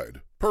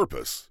pride,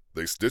 purpose,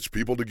 They stitch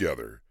people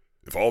together.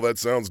 If all that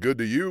sounds good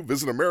to you,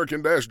 visit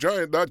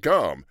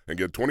American-Giant.com and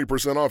get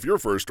 20% off your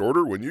first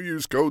order when you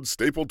use code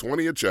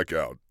STAPLE20 at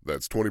checkout.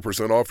 That's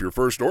 20% off your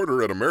first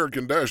order at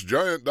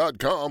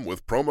American-Giant.com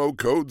with promo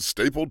code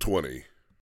STAPLE20.